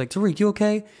name. And he was like, Tarek, you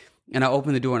okay? And I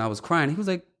opened the door and I was crying. He was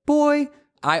like, boy,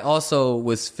 I also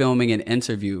was filming an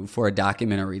interview for a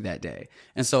documentary that day.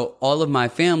 And so all of my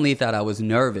family thought I was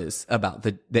nervous about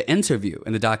the interview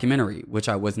and the documentary, which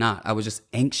I was not. I was just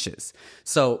anxious.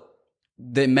 So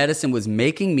the medicine was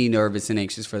making me nervous and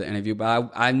anxious for the interview,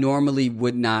 but I normally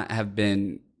would not have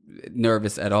been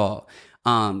nervous at all.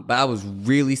 But I was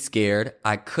really scared.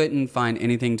 I couldn't find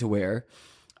anything to wear.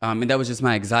 And that was just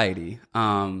my anxiety.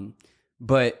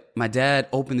 But my dad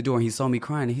opened the door and he saw me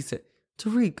crying, and he said,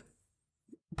 Tarek,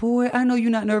 boy, I know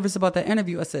you're not nervous about that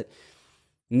interview. I said,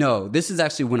 no, this is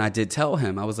actually when I did tell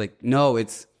him. I was like, no,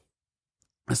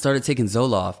 I started taking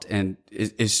Zoloft, and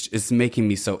it's making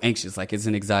me so anxious. Like, it's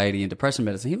an anxiety and depression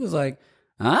medicine. He was like,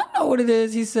 I know what it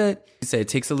is. He said, it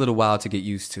takes a little while to get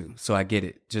used to. So I get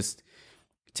it. Just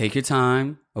take your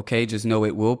time. Okay. Just know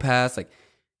it will pass. Like,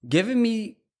 giving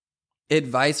me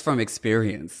advice from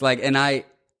experience. Like, and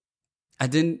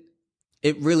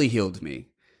it really healed me.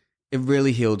 It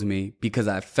really healed me because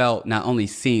I felt not only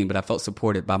seen, but I felt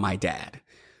supported by my dad.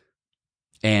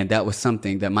 And that was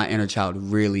something that my inner child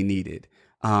really needed.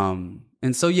 And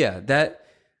so, yeah,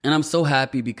 and I'm so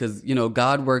happy because,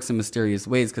 God works in mysterious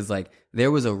ways, because like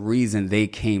there was a reason they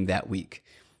came that week.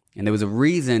 And there was a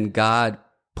reason God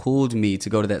pulled me to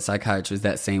go to that psychiatrist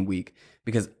that same week,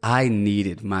 because I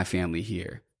needed my family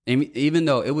here. And even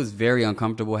though it was very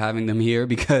uncomfortable having them here,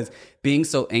 because being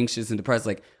so anxious and depressed,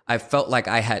 like I felt like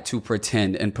I had to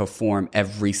pretend and perform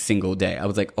every single day. I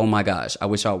was like, oh my gosh, I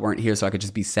wish y'all weren't here so I could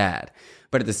just be sad.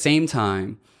 But at the same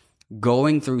time,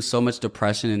 going through so much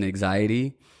depression and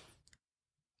anxiety,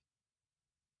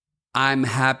 I'm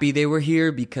happy they were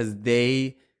here because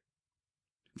they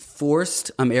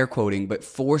forced, I'm air quoting, but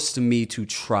forced me to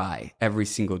try every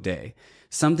single day.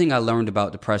 Something I learned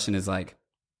about depression is like,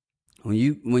 when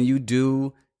you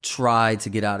do try to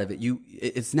get out of it,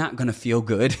 it's not going to feel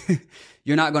good.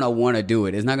 You're not going to want to do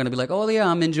it. It's not going to be like, oh yeah,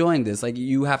 I'm enjoying this. Like,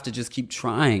 you have to just keep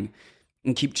trying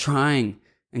and keep trying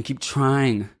and keep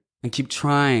trying and keep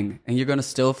trying. And you're going to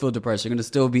still feel depressed. You're going to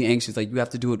still be anxious. Like, you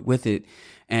have to do it with it.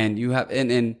 And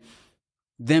and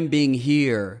them being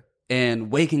here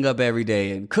and waking up every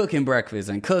day and cooking breakfast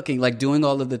and cooking, like doing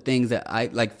all of the things that I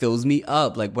like fills me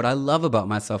up. Like, what I love about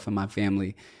myself and my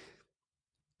family,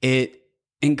 it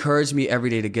encouraged me every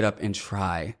day to get up and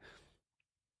try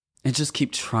and just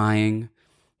keep trying.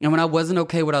 And when I wasn't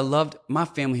okay, what I loved, my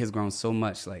family has grown so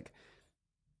much. Like,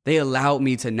 they allowed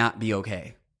me to not be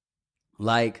okay.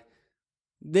 Like,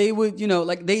 they would,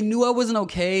 like they knew I wasn't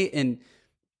okay, and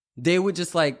they would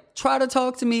just like try to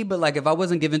talk to me, but like if I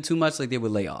wasn't given too much, like they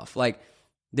would lay off. Like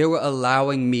they were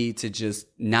allowing me to just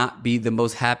not be the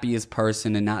most happiest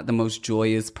person and not the most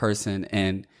joyous person.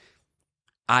 And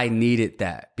I needed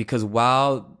that because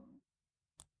while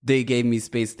they gave me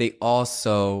space, they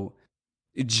also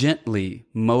gently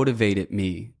motivated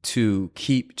me to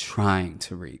keep trying,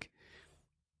 Tarek.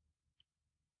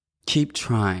 Keep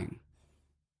trying.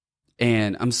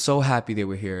 And I'm so happy they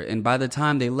were here. And by the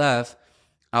time they left,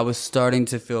 I was starting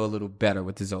to feel a little better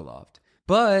with the Zoloft.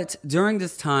 But during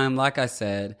this time, like I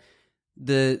said,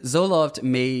 the Zoloft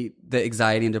made the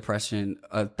anxiety and depression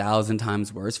 1,000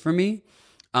 times worse for me.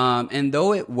 And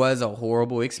though it was a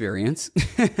horrible experience,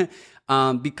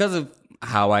 because of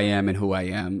how I am and who I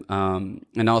am,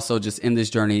 and also just in this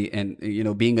journey and, you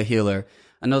know, being a healer,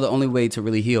 I know the only way to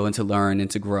really heal and to learn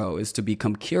and to grow is to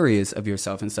become curious of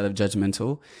yourself instead of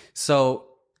judgmental. So,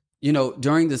 you know,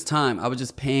 during this time, I was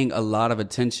just paying a lot of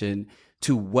attention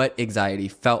to what anxiety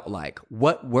felt like.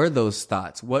 What were those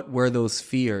thoughts? What were those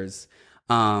fears?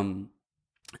 And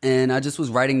I just was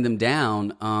writing them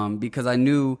down because I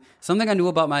knew something I knew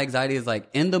about my anxiety is like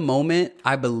in the moment,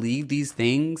 I believe these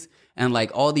things and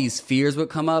like all these fears would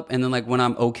come up. And then like when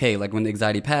I'm okay, like when the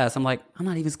anxiety passed, I'm like, I'm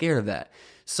not even scared of that.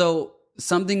 So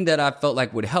something that I felt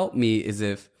like would help me is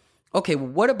if, okay, well,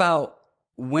 what about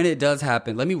when it does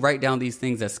happen? Let me write down these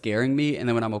things that's scaring me. And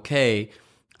then when I'm okay,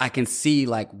 I can see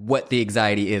like what the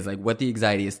anxiety is, like what the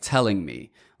anxiety is telling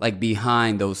me, like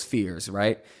behind those fears,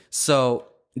 right? So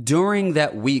during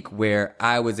that week where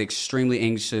I was extremely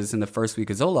anxious in the first week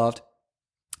of Zoloft,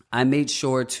 I made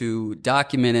sure to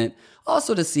document it,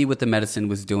 also to see what the medicine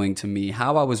was doing to me,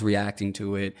 how I was reacting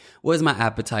to it, was my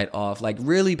appetite off, like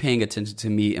really paying attention to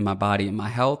me and my body and my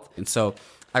health. And so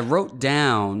I wrote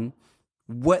down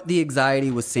what the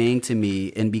anxiety was saying to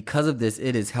me. And because of this,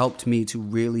 it has helped me to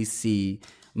really see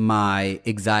my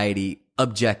anxiety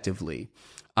objectively.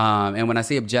 And when I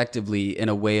say objectively, in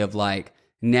a way of like,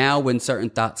 now when certain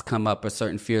thoughts come up or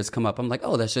certain fears come up, I'm like,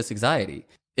 oh, that's just anxiety.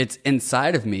 It's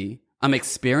inside of me. I'm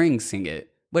experiencing it,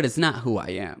 but it's not who I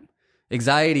am.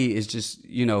 Anxiety is just,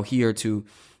 you know, here to,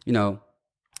 you know,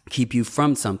 keep you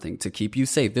from something, to keep you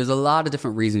safe. There's a lot of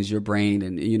different reasons your brain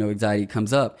and, you know, anxiety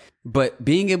comes up. But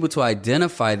being able to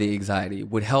identify the anxiety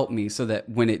would help me so that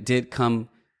when it did come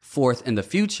forth in the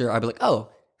future, I'd be like, oh,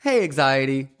 hey,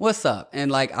 anxiety, what's up?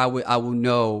 And like, I will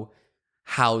know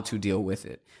how to deal with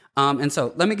it. And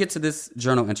so let me get to this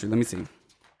journal entry. Let me see.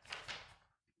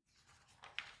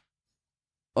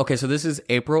 Okay, so this is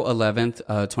April 11th,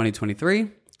 2023.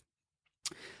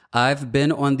 I've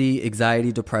been on the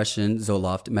anxiety, depression,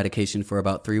 Zoloft medication for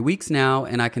about 3 weeks now,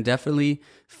 and I can definitely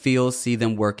see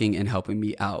them working and helping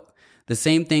me out. The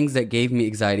same things that gave me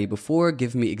anxiety before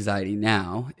give me anxiety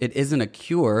now. It isn't a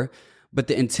cure, but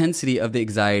the intensity of the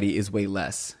anxiety is way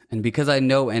less. And because I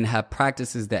know and have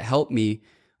practices that help me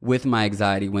with my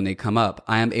anxiety when they come up,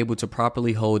 I am able to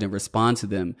properly hold and respond to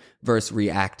them versus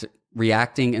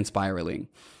reacting and spiraling.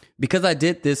 Because I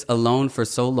did this alone for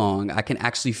so long, I can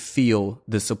actually feel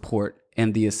the support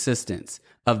and the assistance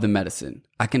of the medicine.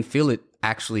 I can feel it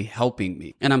actually helping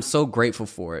me, and I'm so grateful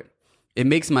for it. It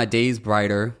makes my days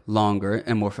brighter, longer,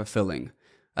 and more fulfilling.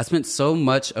 I spent so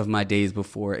much of my days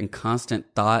before in constant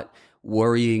thought,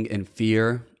 worrying, and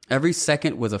fear. Every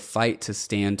second was a fight to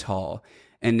stand tall.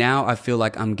 And now I feel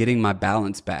like I'm getting my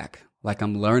balance back, like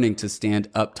I'm learning to stand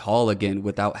up tall again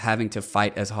without having to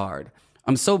fight as hard.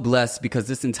 I'm so blessed because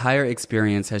this entire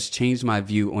experience has changed my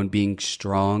view on being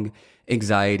strong,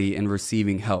 anxiety, and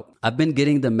receiving help. I've been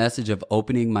getting the message of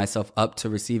opening myself up to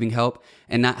receiving help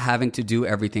and not having to do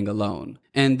everything alone.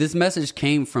 And this message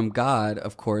came from God,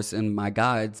 of course, and my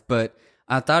guides, but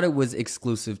I thought it was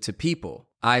exclusive to people.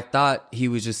 I thought he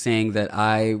was just saying that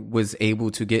I was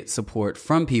able to get support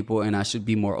from people and I should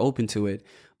be more open to it.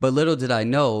 But little did I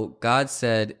know, God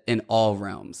said in all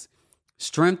realms,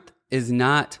 strength is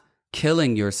not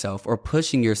killing yourself or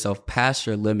pushing yourself past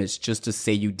your limits just to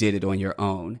say you did it on your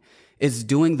own. It's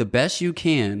doing the best you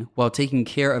can while taking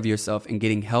care of yourself and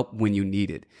getting help when you need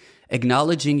it.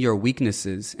 Acknowledging your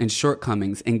weaknesses and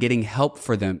shortcomings and getting help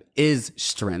for them is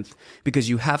strength because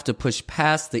you have to push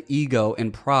past the ego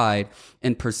and pride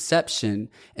and perception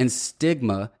and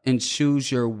stigma and choose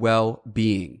your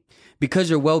well-being. Because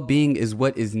your well-being is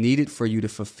what is needed for you to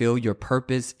fulfill your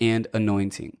purpose and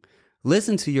anointing.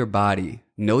 Listen to your body,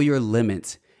 know your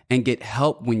limits, and get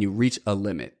help when you reach a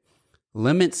limit.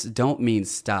 Limits don't mean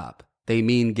stop. They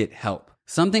mean get help.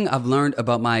 Something I've learned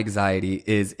about my anxiety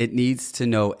is it needs to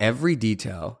know every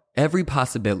detail, every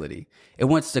possibility. It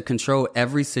wants to control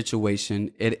every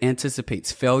situation. It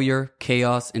anticipates failure,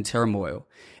 chaos, and turmoil.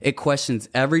 It questions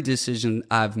every decision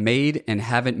I've made and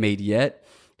haven't made yet.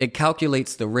 It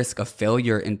calculates the risk of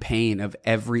failure and pain of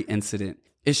every incident.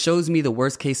 It shows me the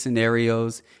worst case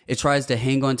scenarios. It tries to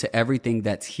hang on to everything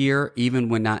that's here, even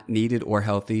when not needed or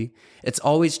healthy. It's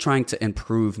always trying to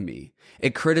improve me.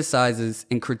 It criticizes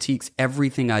and critiques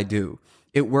everything I do.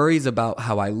 It worries about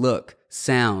how I look,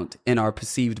 sound, and are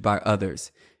perceived by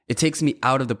others. It takes me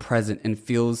out of the present and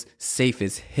feels safe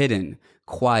as hidden,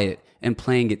 quiet, and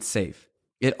playing it safe.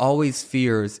 It always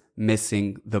fears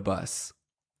missing the bus.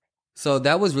 So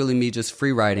that was really me just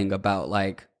free writing about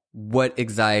like what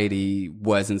anxiety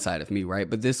was inside of me, right?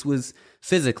 But this was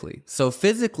physically. So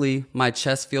physically, my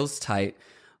chest feels tight.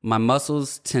 My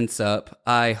muscles tense up.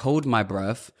 I hold my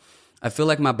breath. I feel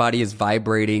like my body is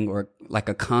vibrating or like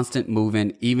a constant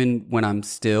movement, even when I'm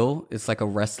still. It's like a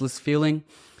restless feeling.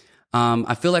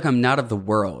 I feel like I'm not of the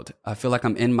world. I feel like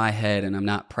I'm in my head and I'm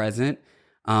not present.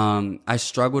 I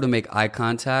struggle to make eye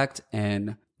contact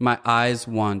and my eyes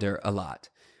wander a lot.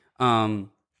 And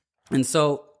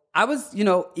so I was,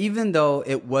 even though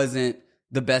it wasn't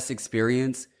the best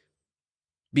experience,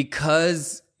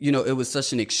 because, it was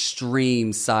such an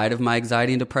extreme side of my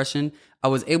anxiety and depression, I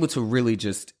was able to really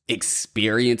just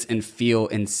experience and feel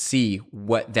and see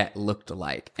what that looked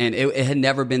like. And it had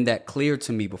never been that clear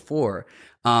to me before.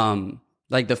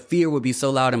 Like the fear would be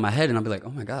so loud in my head and I'd be like,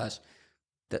 oh my gosh,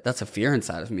 that's a fear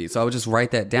inside of me. So I would just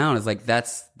write that down as like,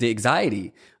 that's the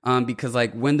anxiety. Because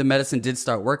like when the medicine did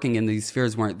start working and these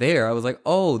fears weren't there, I was like,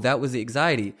 oh, that was the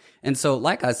anxiety. And so,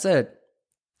 like I said,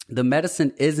 the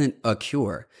medicine isn't a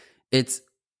cure. It's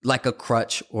like a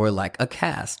crutch or like a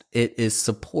cast. It is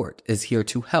support, is here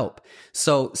to help.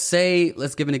 So say,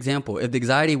 let's give an example. If the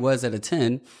anxiety was at a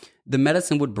 10, the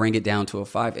medicine would bring it down to a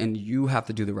 5 and you have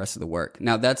to do the rest of the work.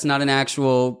 Now that's not an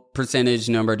actual percentage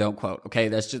number. Don't quote. Okay.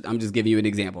 I'm just giving you an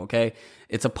example. Okay.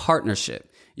 It's a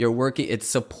partnership. You're working, it's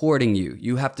supporting you.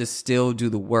 You have to still do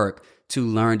the work to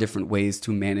learn different ways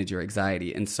to manage your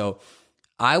anxiety. And so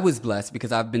I was blessed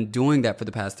because I've been doing that for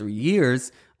the past 3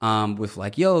 years, with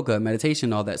like yoga,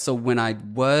 meditation, all that. So when I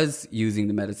was using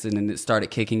the medicine and it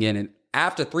started kicking in, and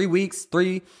after 3 weeks,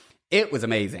 it was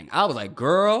amazing. I was like,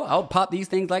 girl, I'll pop these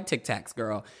things like Tic Tacs,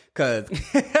 girl. Cause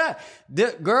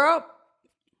girl,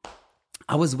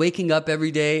 I was waking up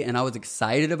every day and I was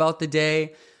excited about the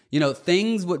day.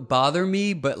 Things would bother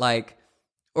me, but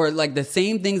or the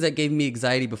same things that gave me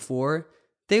anxiety before,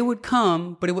 they would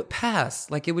come, but it would pass.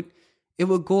 Like it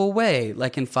would go away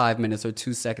like in 5 minutes or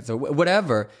 2 seconds or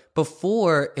whatever.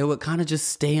 Before, it would kind of just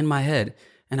stay in my head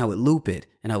and I would loop it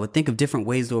and I would think of different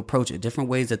ways to approach it, different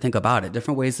ways to think about it,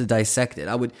 different ways to dissect it.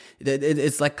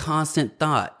 It's like constant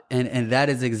thought. And that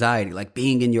is anxiety, like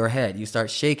being in your head. You start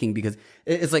shaking because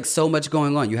it's like so much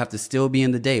going on. You have to still be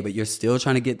in the day, but you're still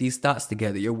trying to get these thoughts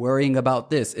together. You're worrying about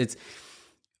this. It's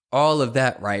all of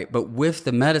that, right? But with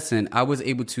the medicine,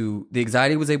 the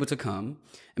anxiety was able to come.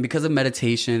 And because of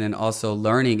meditation and also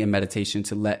learning in meditation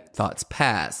to let thoughts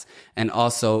pass, and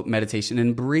also meditation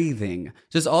and breathing,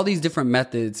 just all these different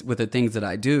methods with the things that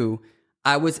I do,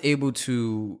 I was able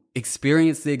to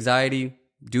experience the anxiety,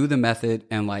 do the method,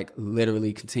 and like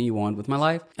literally continue on with my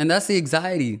life. And that's the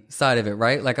anxiety side of it,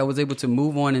 right? Like I was able to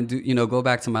move on and do, go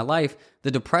back to my life.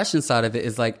 The depression side of it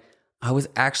is like, I was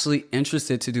actually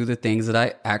interested to do the things that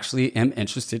I actually am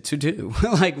interested to do,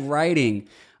 like writing,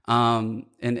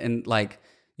 and like,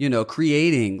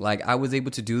 creating. Like I was able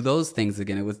to do those things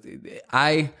again.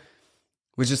 I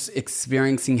was just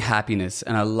experiencing happiness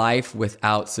and a life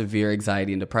without severe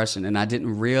anxiety and depression. And I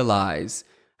didn't realize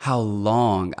how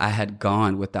long I had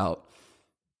gone without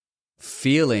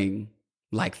feeling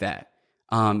like that.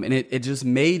 And it just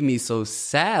made me so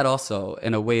sad also,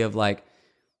 in a way of like,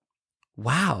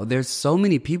 wow, there's so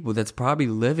many people that's probably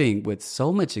living with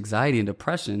so much anxiety and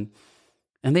depression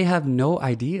and they have no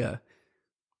idea.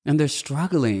 And they're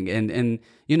struggling. And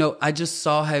I just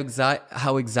saw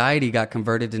how anxiety got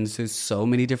converted into so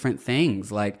many different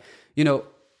things. Like,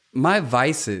 my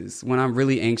vices when I'm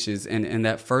really anxious and in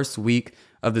that first week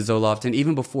of the Zoloft, and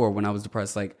even before when I was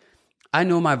depressed, like I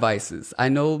know my vices. I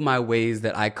know my ways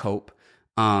that I cope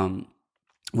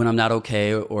when I'm not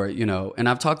okay, or, and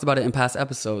I've talked about it in past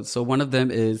episodes. So one of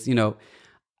them is,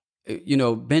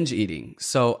 binge eating.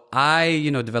 So I,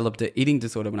 developed an eating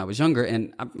disorder when I was younger,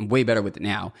 and I'm way better with it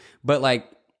now. But like,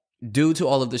 due to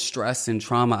all of the stress and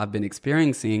trauma I've been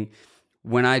experiencing,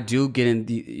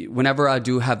 whenever I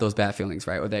do have those bad feelings,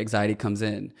 right, or the anxiety comes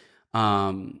in,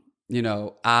 I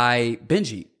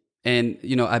binge eat. And,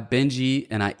 I binge eat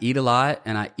and I eat a lot,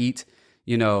 and I eat,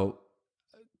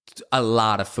 a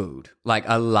lot of food, like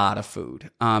a lot of food.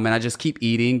 And I just keep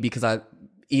eating because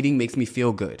eating makes me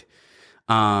feel good.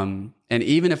 And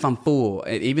even if I'm full,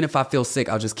 even if I feel sick,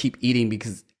 I'll just keep eating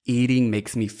because eating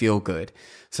makes me feel good.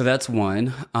 So that's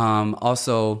one.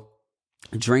 Also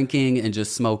drinking and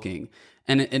just smoking.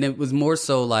 And it was more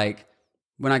so like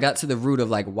when I got to the root of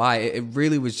like why, it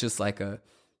really was just like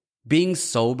being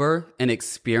sober and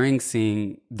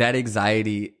experiencing that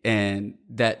anxiety and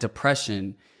that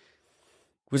depression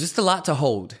was just a lot to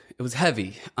hold. It was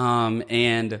heavy.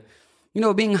 And,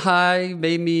 being high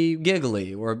made me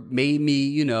giggly or made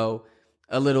me,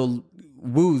 a little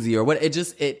woozy or what.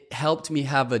 It helped me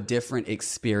have a different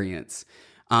experience.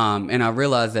 And I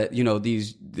realized that,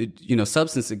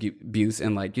 substance abuse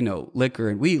and like, liquor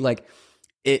and weed, like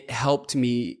it helped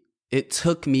me. It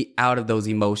took me out of those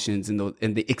emotions and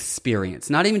the experience,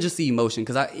 not even just the emotion.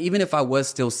 Cause even if I was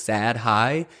still sad,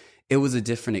 high, it was a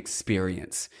different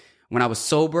experience. When I was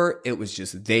sober, it was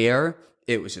just there.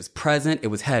 It was just present. It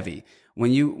was heavy.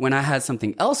 When I had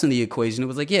something else in the equation, it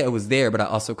was like, yeah, it was there, but I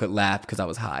also could laugh because I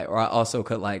was high, or I also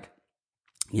could like,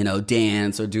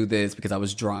 dance or do this because I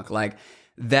was drunk. Like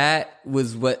that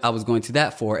was what I was going to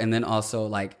that for. And then also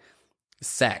like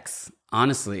sex,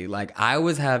 honestly, like I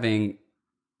was having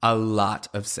a lot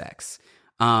of sex.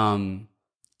 And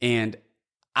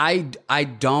I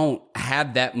don't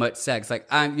have that much sex. Like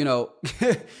the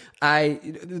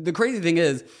crazy thing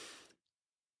is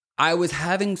I was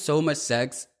having so much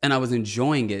sex and I was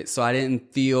enjoying it. So I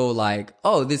didn't feel like,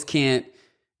 oh, this can't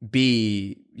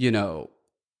be,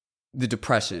 the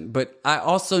depression. But I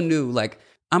also knew like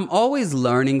I'm always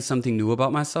learning something new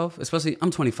about myself, especially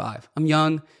I'm 25. I'm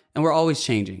young and we're always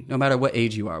changing. No matter what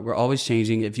age you are, we're always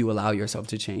changing if you allow yourself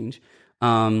to change.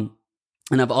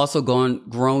 And I've also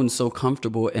grown so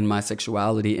comfortable in my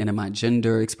sexuality and in my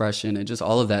gender expression and just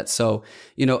all of that. So,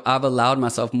 I've allowed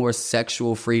myself more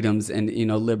sexual freedoms and,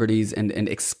 liberties and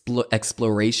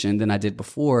exploration than I did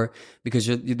before because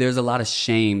there's a lot of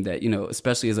shame that,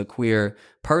 especially as a queer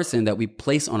person that we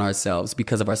place on ourselves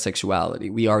because of our sexuality.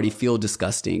 We already feel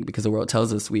disgusting because the world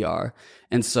tells us we are.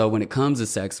 And so when it comes to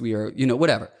sex, we are,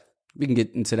 whatever. We can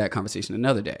get into that conversation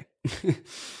another day.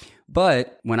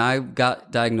 But when I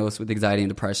got diagnosed with anxiety and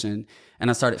depression and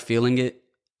I started feeling it,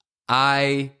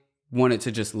 I wanted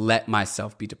to just let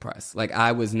myself be depressed. Like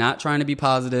I was not trying to be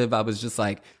positive. I was just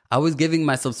like, I was giving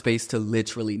myself space to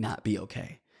literally not be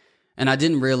okay. And I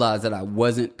didn't realize that I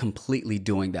wasn't completely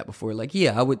doing that before. Like,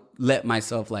 yeah, I would let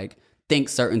myself like think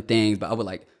certain things, but I would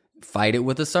like fight it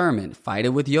with a sermon, fight it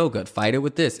with yoga, fight it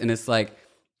with this. And it's like,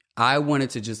 I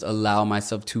wanted to just allow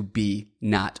myself to be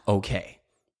not okay.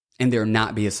 And there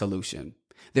not be a solution.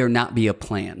 There not be a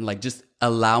plan. Like just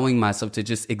allowing myself to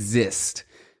just exist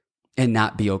and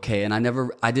not be okay. And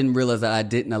I didn't realize that I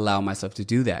didn't allow myself to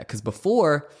do that. Because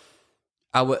before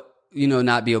I would,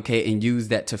 not be okay and use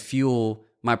that to fuel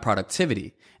my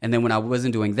productivity. And then when I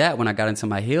wasn't doing that, when I got into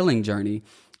my healing journey,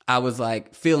 I was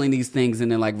like feeling these things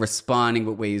and then like responding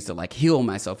with ways to like heal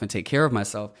myself and take care of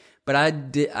myself. But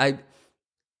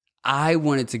I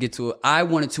wanted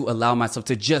to allow myself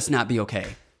to just not be okay.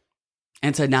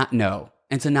 And to not know,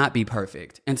 and to not be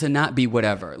perfect, and to not be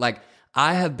whatever. Like,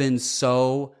 I have been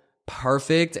so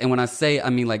perfect. And when I say,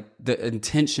 I mean like the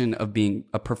intention of being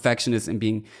a perfectionist and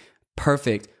being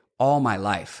perfect all my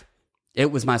life.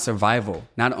 It was my survival.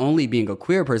 Not only being a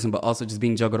queer person, but also just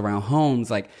being juggled around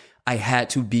homes. Like, I had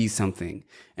to be something.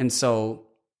 And so,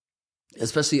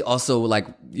 especially also like,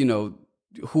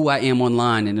 who I am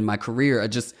online and in my career, I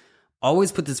just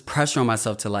always put this pressure on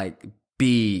myself to like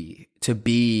be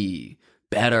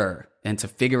better and to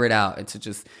figure it out and to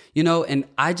just, and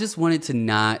I just wanted to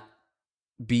not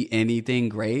be anything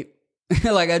great.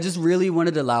 Like I just really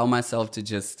wanted to allow myself to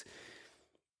just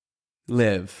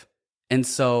live. And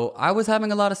so I was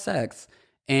having a lot of sex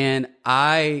and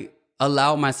I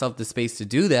allowed myself the space to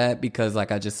do that because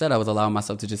like I just said, I was allowing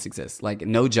myself to just exist, like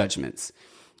no judgments.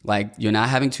 Like you're not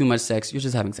having too much sex. You're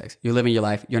just having sex. You're living your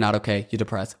life. You're not okay. You're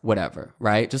depressed, whatever,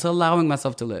 right? Just allowing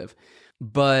myself to live.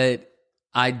 But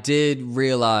I did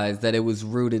realize that it was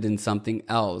rooted in something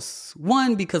else.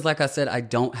 One, because like I said, I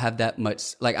don't have that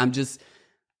much,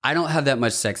 I don't have that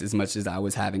much sex as much as I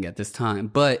was having at this time,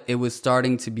 but it was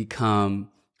starting to become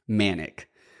manic.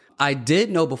 I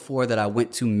did know before that I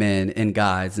went to men and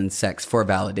guys and sex for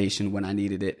validation when I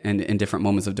needed it and in different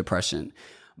moments of depression.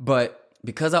 But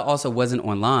because I also wasn't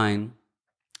online,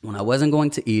 when I wasn't going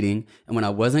to eating and when I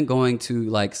wasn't going to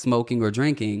like smoking or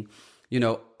drinking,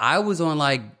 I was on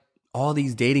like all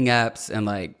these dating apps and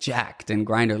like Jacked and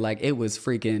Grindr, like it was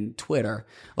freaking Twitter.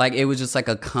 Like it was just like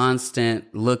a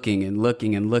constant looking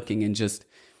and just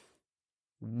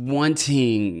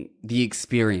wanting the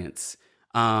experience.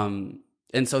 And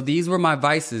so these were my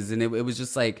vices and it was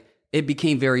just like, it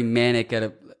became very manic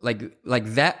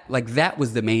that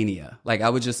was the mania. Like I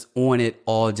was just on it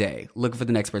all day, looking for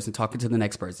the next person, talking to the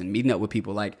next person, meeting up with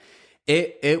people. Like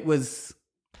it was,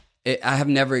 I have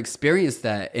never experienced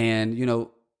that. And,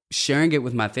 sharing it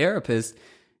with my therapist,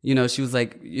 she was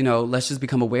like, let's just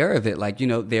become aware of it. Like,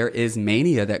 there is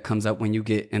mania that comes up when you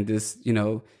get in this,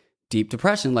 deep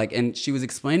depression. Like, and she was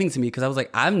explaining to me, because I was like,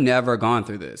 I've never gone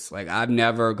through this. Like, I've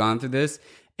never gone through this.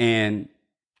 And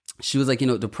she was like,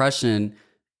 depression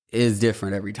is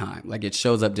different every time. Like, it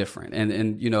shows up different.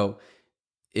 And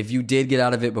if you did get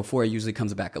out of it before, it usually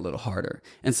comes back a little harder.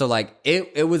 And so like,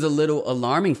 it was a little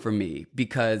alarming for me,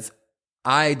 because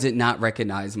I did not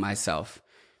recognize myself.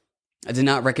 I did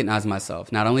not recognize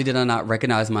myself. Not only did I not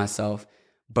recognize myself,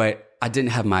 but I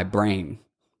didn't have my brain.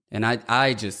 And I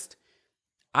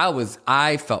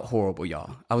felt horrible,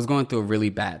 y'all. I was going through a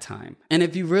really bad time. And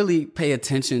if you really pay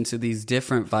attention to these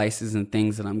different vices and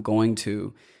things that I'm going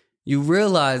to, you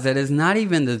realize that it's not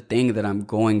even the thing that I'm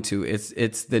going to,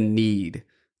 it's the need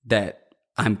that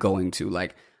I'm going to.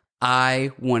 Like, I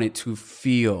wanted to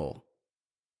feel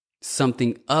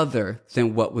something other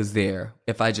than what was there.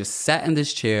 If I just sat in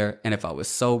this chair and if I was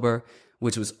sober,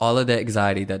 which was all of that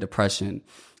anxiety, that depression,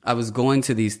 I was going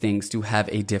to these things to have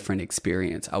a different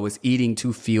experience. I was eating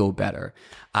to feel better.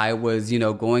 I was,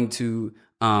 going to,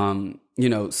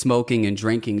 smoking and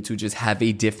drinking to just have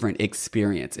a different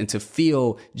experience and to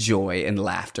feel joy and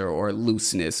laughter or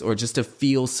looseness, or just to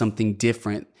feel something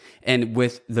different. And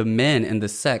with the men and the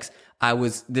sex,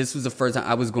 this was the first time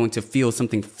I was going to feel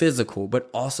something physical, but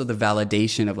also the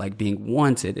validation of like being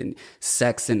wanted, and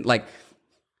sex, and like,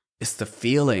 it's the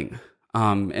feeling.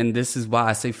 And this is why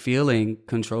I say feeling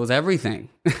controls everything.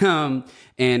 And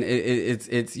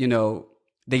it's,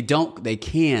 they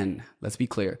can, let's be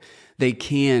clear, they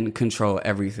can control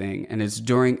everything. And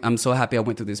I'm so happy I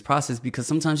went through this process, because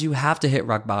sometimes you have to hit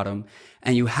rock bottom,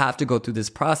 and you have to go through this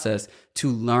process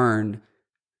to learn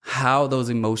how those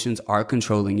emotions are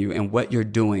controlling you and what you're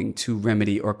doing to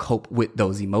remedy or cope with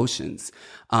those emotions.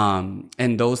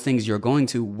 And those things you're going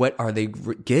to, what are they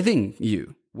giving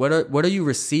you? What are you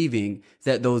receiving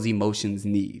that those emotions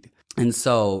need? And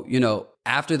so,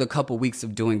 after the couple weeks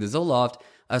of doing the Zoloft,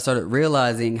 I started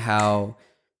realizing how,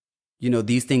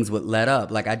 these things would let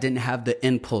up. Like, I didn't have the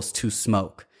impulse to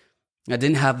smoke. I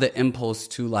didn't have the impulse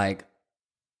to like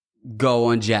go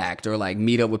on Jacked or like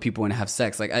meet up with people and have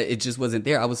sex. Like, it just wasn't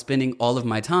there. I was spending all of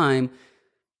my time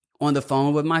on the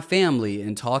phone with my family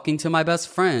and talking to my best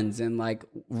friends and like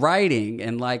writing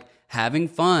and like having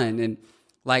fun. And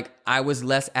like, I was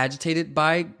less agitated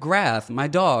by Grath, my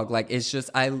dog. Like, it's just,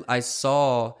 I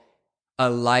saw a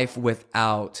life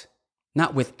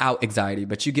not without anxiety,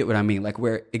 but you get what I mean. Like,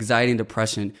 where anxiety and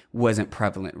depression wasn't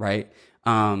prevalent, right?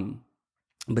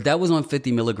 But that was on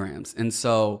 50 milligrams. And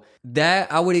so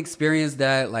that I would experience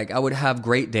that, like, I would have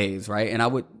great days, right? And I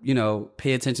would,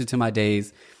 pay attention to my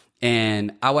days,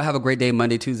 and I would have a great day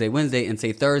Monday, Tuesday, Wednesday, and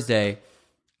say Thursday,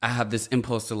 I have this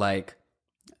impulse to like,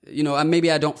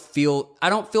 maybe I don't feel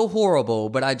horrible,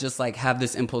 but I just like have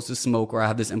this impulse to smoke, or I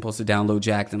have this impulse to download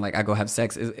Jacked, and like I go have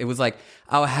sex. It was like,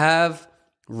 I'll have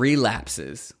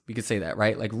relapses. We could say that,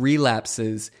 right? Like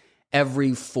relapses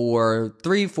every 4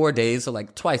 days. So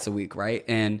like twice a week. Right.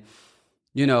 And,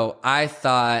 I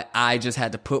thought I just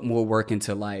had to put more work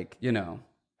into like,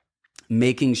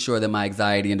 making sure that my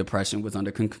anxiety and depression was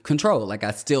under control. Like,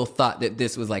 I still thought that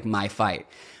this was like my fight.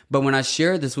 But when I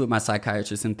shared this with my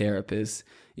psychiatrist and therapist,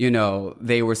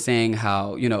 they were saying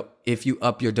how, if you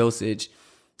up your dosage,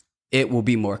 it will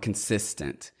be more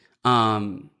consistent.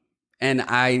 And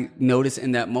I noticed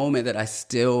in that moment that I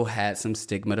still had some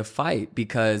stigma to fight,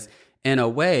 because in a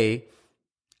way,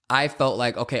 I felt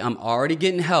like, okay, I'm already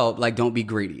getting help. Like, don't be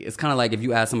greedy. It's kind of like if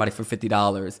you ask somebody for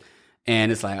 $50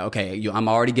 and it's like, okay, I'm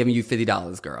already giving you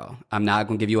 $50, girl. I'm not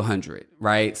going to give you 100,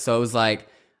 right? So it was like,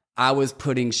 I was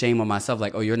putting shame on myself.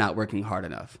 Like, oh, you're not working hard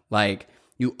enough. Like,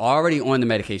 you already on the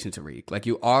medication, Tarek. Like,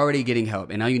 you already getting help,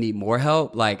 and now you need more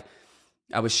help. Like,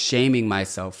 I was shaming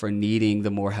myself for needing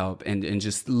the more help, and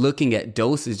just looking at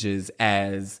dosages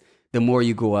as the more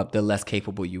you go up, the less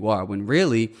capable you are. When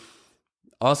really,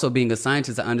 also being a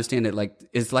scientist, I understand that like,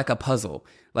 it's like a puzzle.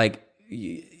 Like,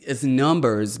 it's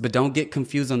numbers, but don't get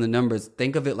confused on the numbers.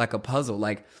 Think of it like a puzzle.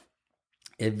 Like,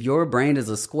 if your brain is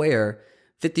a square,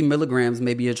 50 milligrams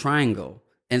may be a triangle,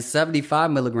 and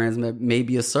 75 milligrams may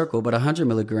be a circle, but 100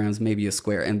 milligrams may be a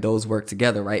square, and those work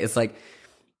together, right? It's like,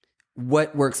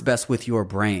 what works best with your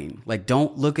brain? Like,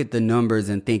 don't look at the numbers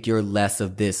and think you're less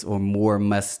of this or more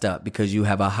messed up because you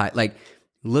have a high, like,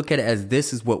 look at it as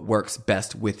this is what works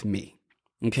best with me.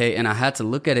 Okay. And I had to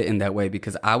look at it in that way,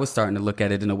 because I was starting to look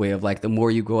at it in a way of like, the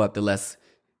more you go up, the less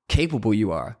capable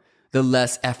you are, the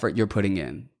less effort you're putting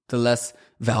in, the less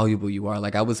valuable you are.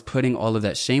 Like I was putting all of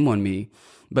that shame on me.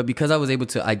 But because I was able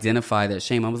to identify that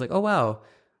shame, I was like, oh, wow.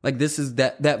 Like this is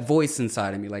that voice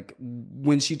inside of me. Like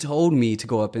when she told me to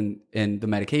go up in the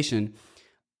medication,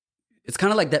 it's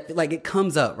kind of like that, like it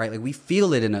comes up, right? Like we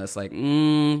feel it in us, like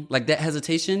that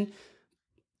hesitation.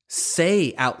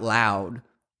 Say out loud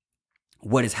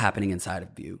what is happening inside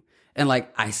of you. And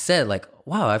like I said, like,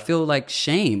 wow, I feel like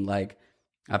shame. Like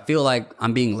I feel like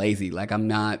I'm being lazy. Like I'm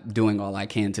not doing all I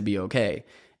can to be okay.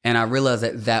 And I realized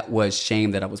that was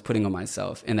shame that I was putting on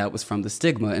myself. And that was from the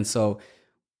stigma. And so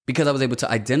because I was able to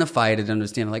identify it and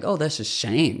understand, like, oh, that's just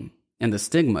shame and the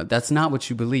stigma. That's not what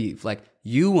you believe. Like,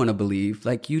 you want to believe,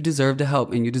 like, you deserve to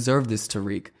help and you deserve this,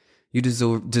 Tarek. You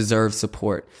deserve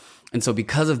support. And so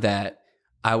because of that,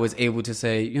 I was able to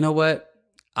say, you know what?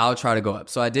 I'll try to go up.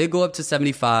 So I did go up to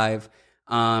 75.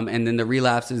 And then the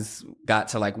relapses got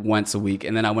to like once a week.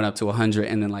 And then I went up to 100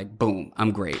 and then like, boom,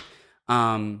 I'm great.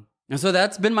 And so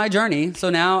that's been my journey. So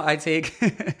now I take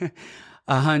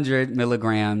 100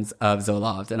 milligrams of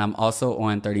Zoloft, and I'm also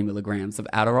on 30 milligrams of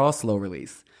Adderall slow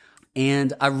release.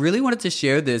 And I really wanted to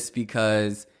share this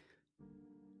because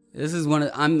this is one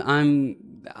of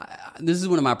this is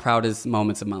one of my proudest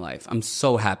moments of my life. I'm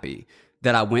so happy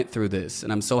that I went through this,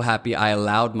 and I'm so happy I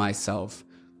allowed myself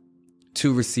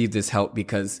to receive this help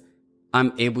because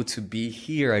I'm able to be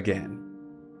here again.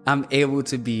 I'm able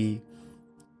to be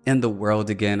in the world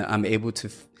again. I'm able to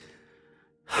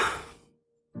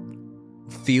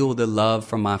feel the love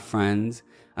from my friends.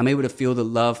 I'm able to feel the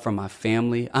love from my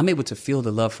family. I'm able to feel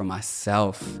the love from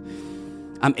myself.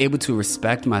 I'm able to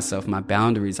respect myself, my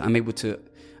boundaries. I'm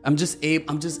just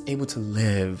able to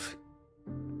live.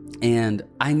 And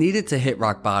I needed to hit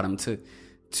rock bottom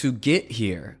to get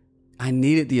here. I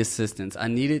needed the assistance. I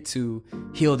needed to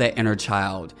heal that inner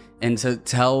child and to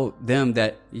tell them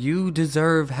that you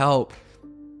deserve help.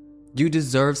 You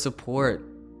deserve support.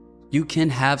 You can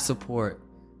have support.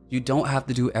 You don't have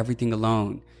to do everything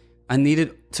alone. I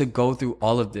needed to go through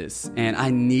all of this, and I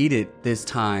needed this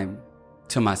time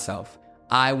to myself.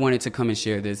 I wanted to come and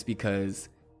share this because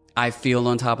I feel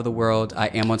on top of the world. I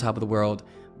am on top of the world,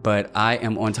 but I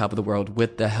am on top of the world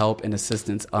with the help and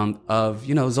assistance of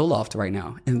Zoloft right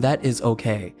now. And that is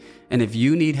okay. And if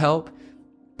you need help,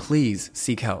 please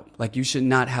seek help. Like, you should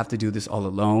not have to do this all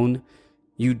alone.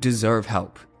 You deserve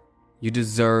help. You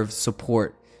deserve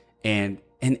support. And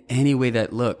in any way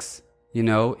that looks,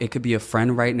 it could be a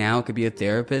friend right now. It could be a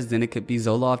therapist. Then it could be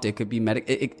Zoloft. It could be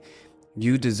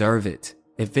you deserve it.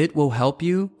 If it will help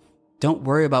you, don't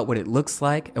worry about what it looks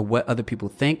like and what other people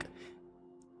think.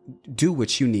 Do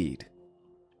what you need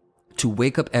to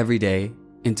wake up every day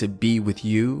and to be with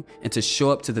you and to show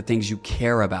up to the things you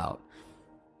care about.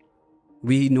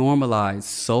 We normalize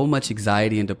so much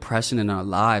anxiety and depression in our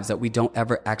lives that we don't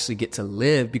ever actually get to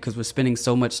live because we're spending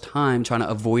so much time trying to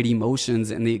avoid emotions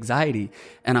and the anxiety.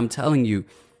 And I'm telling you,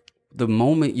 the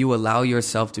moment you allow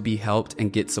yourself to be helped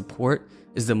and get support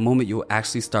is the moment you'll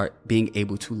actually start being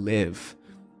able to live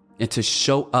and to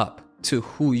show up to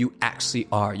who you actually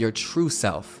are, your true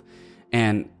self.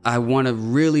 And I want to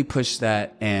really push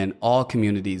that in all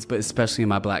communities, but especially in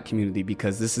my Black community,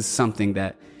 because this is something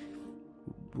that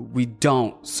we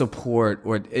don't support,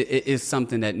 or it is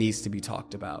something that needs to be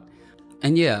talked about.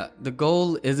 And yeah, the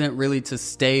goal isn't really to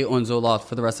stay on Zoloft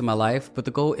for the rest of my life, but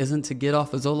the goal isn't to get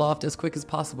off of Zoloft as quick as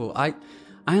possible. I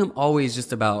am always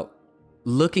just about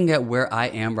looking at where I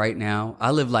am right now.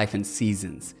 I live life in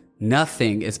seasons.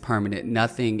 Nothing is permanent.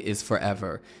 Nothing is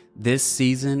forever. This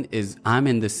season I'm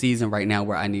in the season right now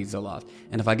where I need Zoloft.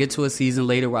 And if I get to a season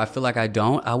later where I feel like I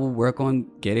don't, I will work on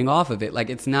getting off of it. Like,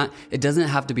 it doesn't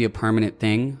have to be a permanent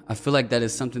thing. I feel like that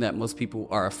is something that most people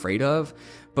are afraid of,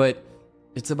 but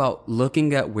it's about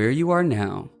looking at where you are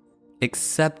now,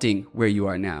 accepting where you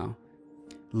are now,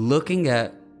 looking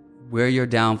at where your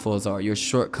downfalls are, your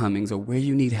shortcomings, or where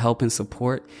you need help and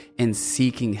support, and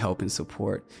seeking help and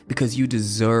support, because you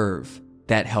deserve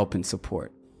that help and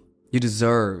support. You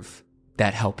deserve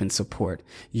that help and support.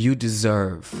 You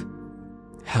deserve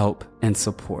help and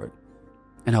support.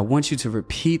 And I want you to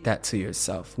repeat that to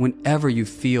yourself whenever you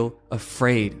feel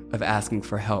afraid of asking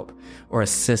for help or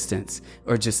assistance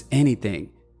or just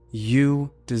anything.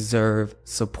 You deserve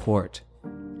support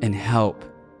and help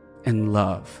and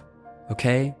love.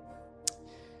 Okay?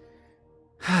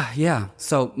 Yeah.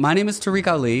 So my name is Tarek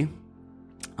Ali.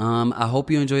 I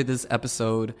hope you enjoyed this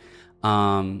episode.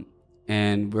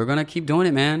 And we're going to keep doing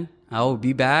it, man. I will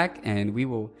be back and we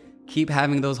will keep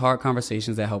having those hard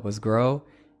conversations that help us grow.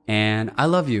 And I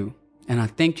love you. And I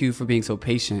thank you for being so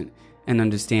patient and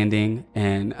understanding.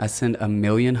 And I send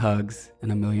 1,000,000 hugs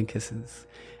and 1,000,000 kisses.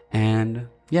 And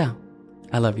yeah,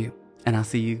 I love you. And I'll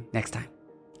see you next time.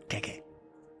 KK.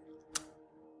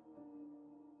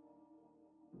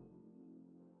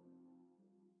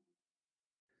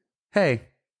 Hey,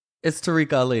 it's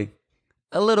Tarek Ali.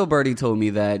 A little birdie told me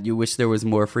that you wish there was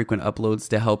more frequent uploads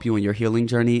to help you in your healing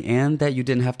journey and that you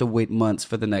didn't have to wait months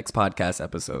for the next podcast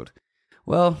episode.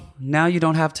 Well, now you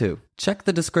don't have to. Check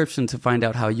the description to find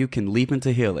out how you can leap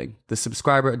into healing, the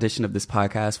subscriber edition of this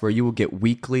podcast where you will get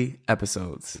weekly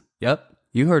episodes. Yep,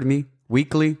 you heard me.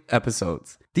 Weekly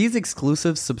episodes. These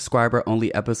exclusive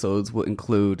subscriber-only episodes will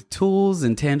include tools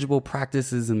and tangible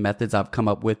practices and methods I've come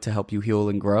up with to help you heal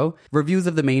and grow, reviews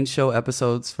of the main show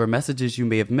episodes for messages you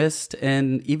may have missed,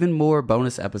 and even more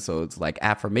bonus episodes like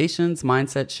affirmations,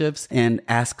 mindset shifts, and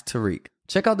Ask Tarek.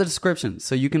 Check out the description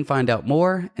so you can find out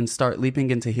more and start leaping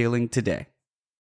into healing today.